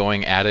giant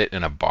going at it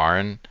in a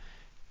barn,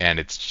 and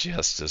it's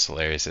just as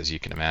hilarious as you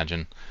can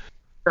imagine.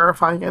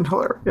 Terrifying and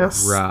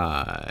hilarious.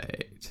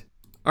 Right.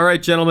 All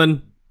right,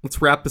 gentlemen. Let's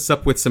wrap this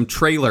up with some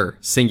trailer,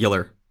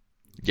 singular.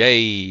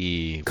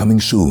 Yay! Coming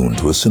soon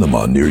to a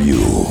cinema near you.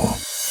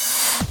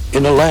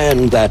 In a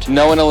land that...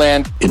 No in a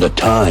land. In a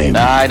time...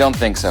 Nah, I don't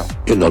think so.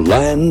 In a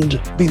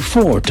land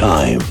before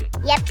time.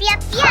 Yep.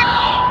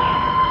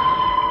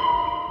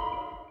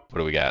 What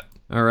do we got?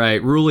 All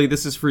right, Ruli,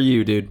 this is for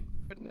you, dude.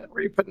 Where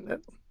are you putting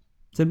it?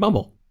 It's in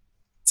Mumble.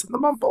 It's in the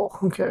mumble.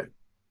 Okay.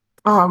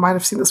 Oh, I might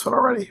have seen this one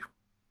already,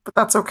 but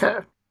that's okay.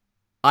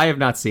 I have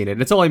not seen it.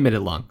 It's only a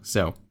minute long,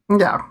 so...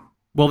 Yeah.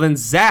 Well, then,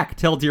 Zach,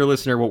 tell dear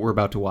listener what we're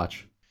about to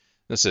watch.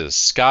 This is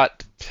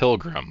Scott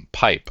Pilgrim,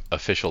 Pipe,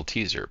 official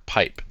teaser,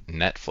 Pipe,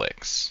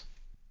 Netflix.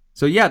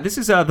 So, yeah, this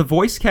is, the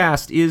voice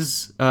cast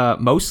is,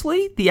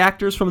 mostly the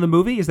actors from the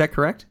movie. Is that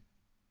correct?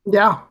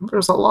 Yeah,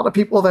 there's a lot of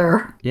people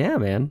there. Yeah,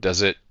 man.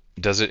 Does it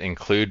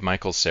include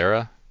Michael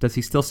Cera? Does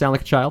he still sound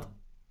like a child?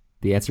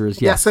 The answer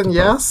is Yes and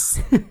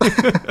yes.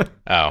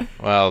 Oh,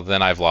 well,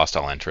 then I've lost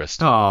all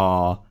interest.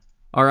 Aw.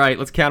 All right,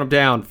 let's count them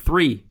down.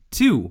 3,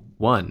 2,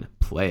 1,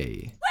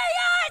 play.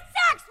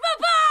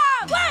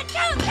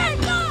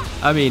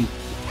 I mean,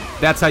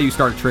 that's how you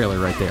start a trailer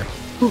right there.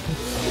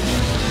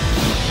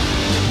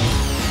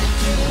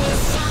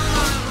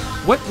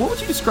 What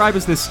would you describe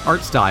as this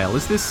art style?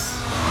 Is this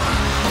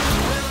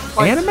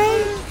anime?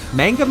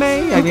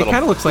 Manga-me? I mean, it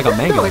kind of looks like a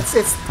manga. No, it's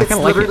kinda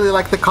literally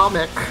like the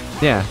comic.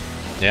 Yeah.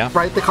 Yeah.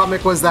 Right? The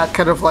comic was that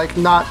kind of like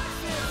not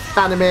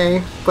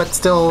anime, but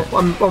still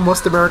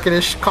almost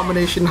Americanish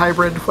combination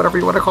hybrid, whatever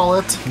you want to call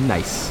it.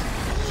 Nice.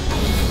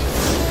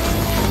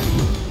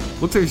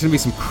 Looks like there's gonna be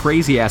some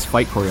crazy ass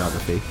fight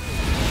choreography.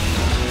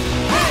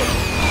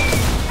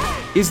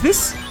 Is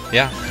this?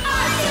 Yeah.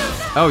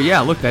 Oh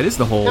yeah, look, that is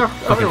the whole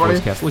fucking everybody.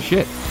 voice cast. Holy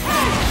shit.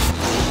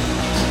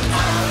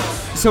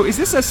 So is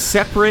this a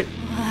separate,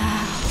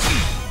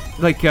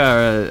 like,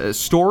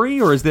 story,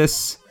 or is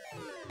this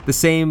the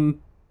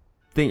same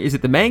thing? Is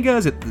it the manga?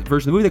 Is it the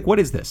version of the movie? Like, what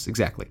is this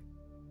exactly?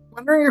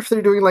 Wondering if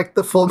they're doing like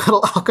the Full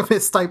Metal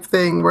Alchemist type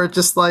thing, where it's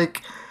just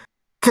like,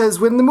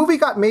 because when the movie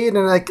got made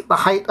and like the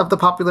height of the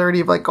popularity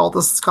of like all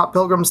this Scott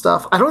Pilgrim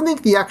stuff, I don't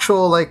think the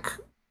actual like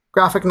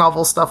graphic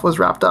novel stuff was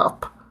wrapped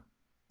up.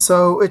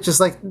 So it's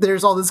just like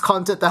there's all this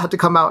content that had to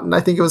come out, and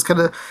I think it was kind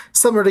of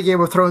similar to Game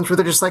of Thrones, where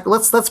they're just like,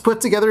 let's put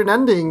together an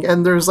ending,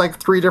 and there's like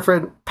 3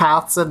 different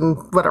paths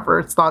and whatever.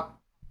 It's not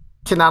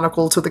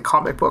canonical to the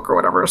comic book or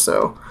whatever.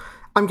 So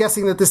I'm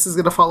guessing that this is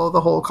going to follow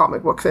the whole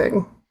comic book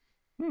thing.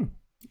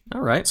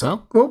 All right,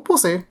 So we'll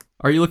see.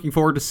 Are you looking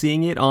forward to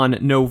seeing it on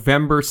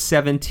November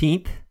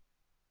 17th?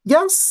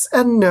 Yes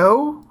and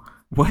no.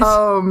 What?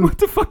 What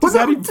the fuck does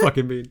that even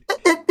fucking mean?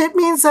 It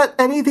means that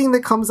anything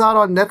that comes out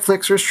on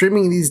Netflix or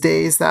streaming these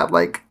days, that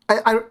like,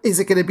 is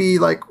it going to be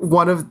like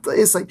one of?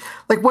 Is like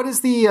what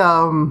is the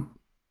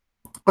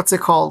what's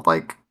it called?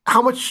 Like,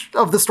 how much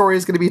of the story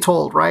is going to be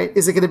told? Right?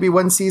 Is it going to be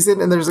one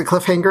season and there's a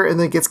cliffhanger and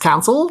then it gets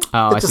canceled?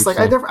 Oh, it's just like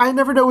I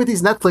never know with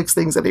these Netflix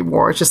things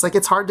anymore. It's just like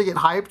it's hard to get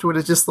hyped when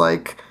it's just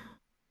like,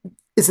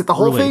 is it the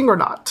whole thing or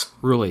not?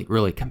 Really,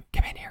 come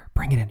in here.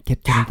 Bring it in.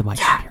 Get into the mic.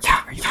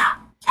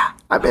 Yeah.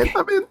 I'm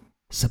in.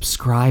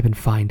 Subscribe and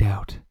find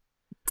out.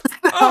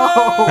 No.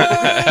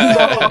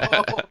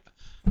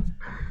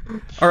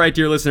 All right,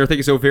 dear listener, thank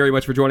you so very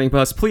much for joining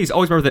us. Please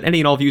always remember that any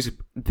and all views.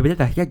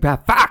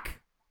 Fuck!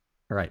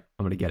 All right,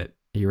 I'm going to get it.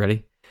 Are you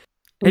ready?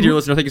 Hey, dear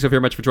listener, thank you so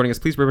very much for joining us.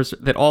 Please remember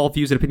that all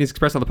views and opinions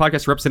expressed on the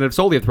podcast are representative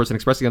solely of the person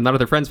expressing them, not of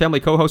their friends, family,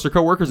 co-hosts, or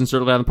co-workers, and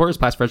certainly not employers,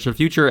 past, present, or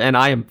future. And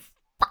I am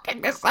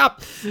fucking this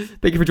up.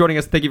 Thank you for joining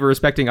us. Thank you for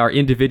respecting our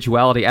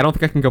individuality. I don't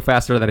think I can go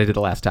faster than I did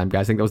the last time,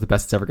 guys. I think that was the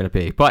best it's ever going to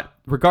be. But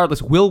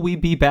regardless, will we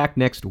be back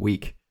next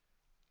week?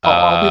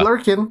 I'll be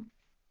lurking.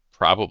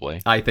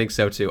 Probably. I think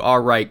so too. All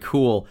right,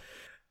 cool.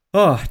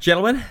 Oh,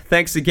 gentlemen,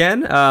 thanks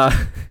again.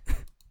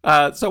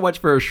 So much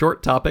for a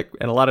short topic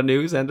and a lot of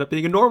news ended up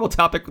being a normal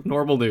topic with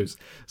normal news.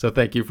 So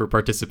thank you for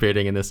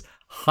participating in this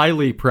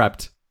highly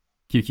prepped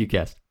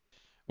QQcast.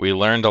 We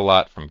learned a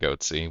lot from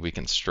Goatsy. We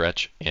can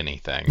stretch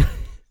anything.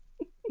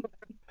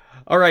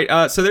 All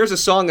right, so there's a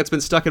song that's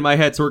been stuck in my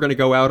head, so we're going to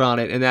go out on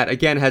it, and that,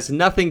 again, has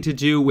nothing to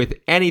do with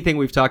anything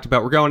we've talked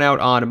about. We're going out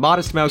on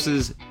Modest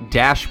Mouse's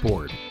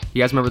Dashboard.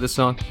 You guys remember this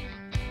song?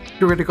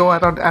 You're going to go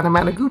out on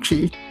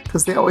Anamanaguchi,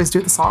 because they always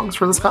do the songs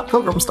for the Scott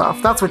Pilgrim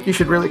stuff. That's what you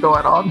should really go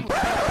out on.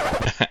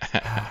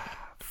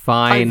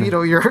 Fine.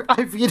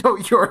 I veto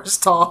yours,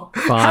 Tom.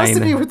 Fine. Has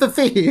to be with the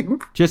theme.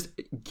 Just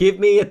give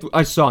me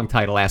a song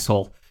title,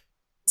 asshole.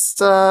 It's,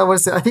 what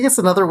is it? I think it's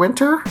Another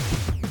Winter.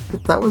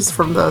 That was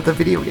from the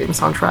video game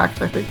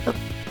soundtrack, I think.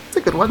 That's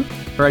a good one.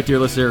 All right, dear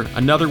listener,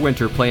 Another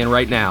Winter playing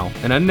right now.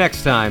 And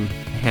next time.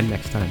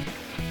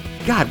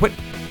 God, what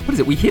is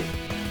it? We hit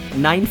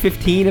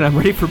 9:15 and I'm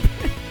ready for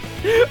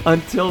bed.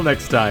 Until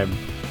next time,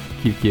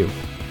 QQ.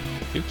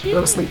 Go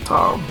to sleep,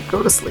 Tom.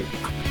 Go to sleep.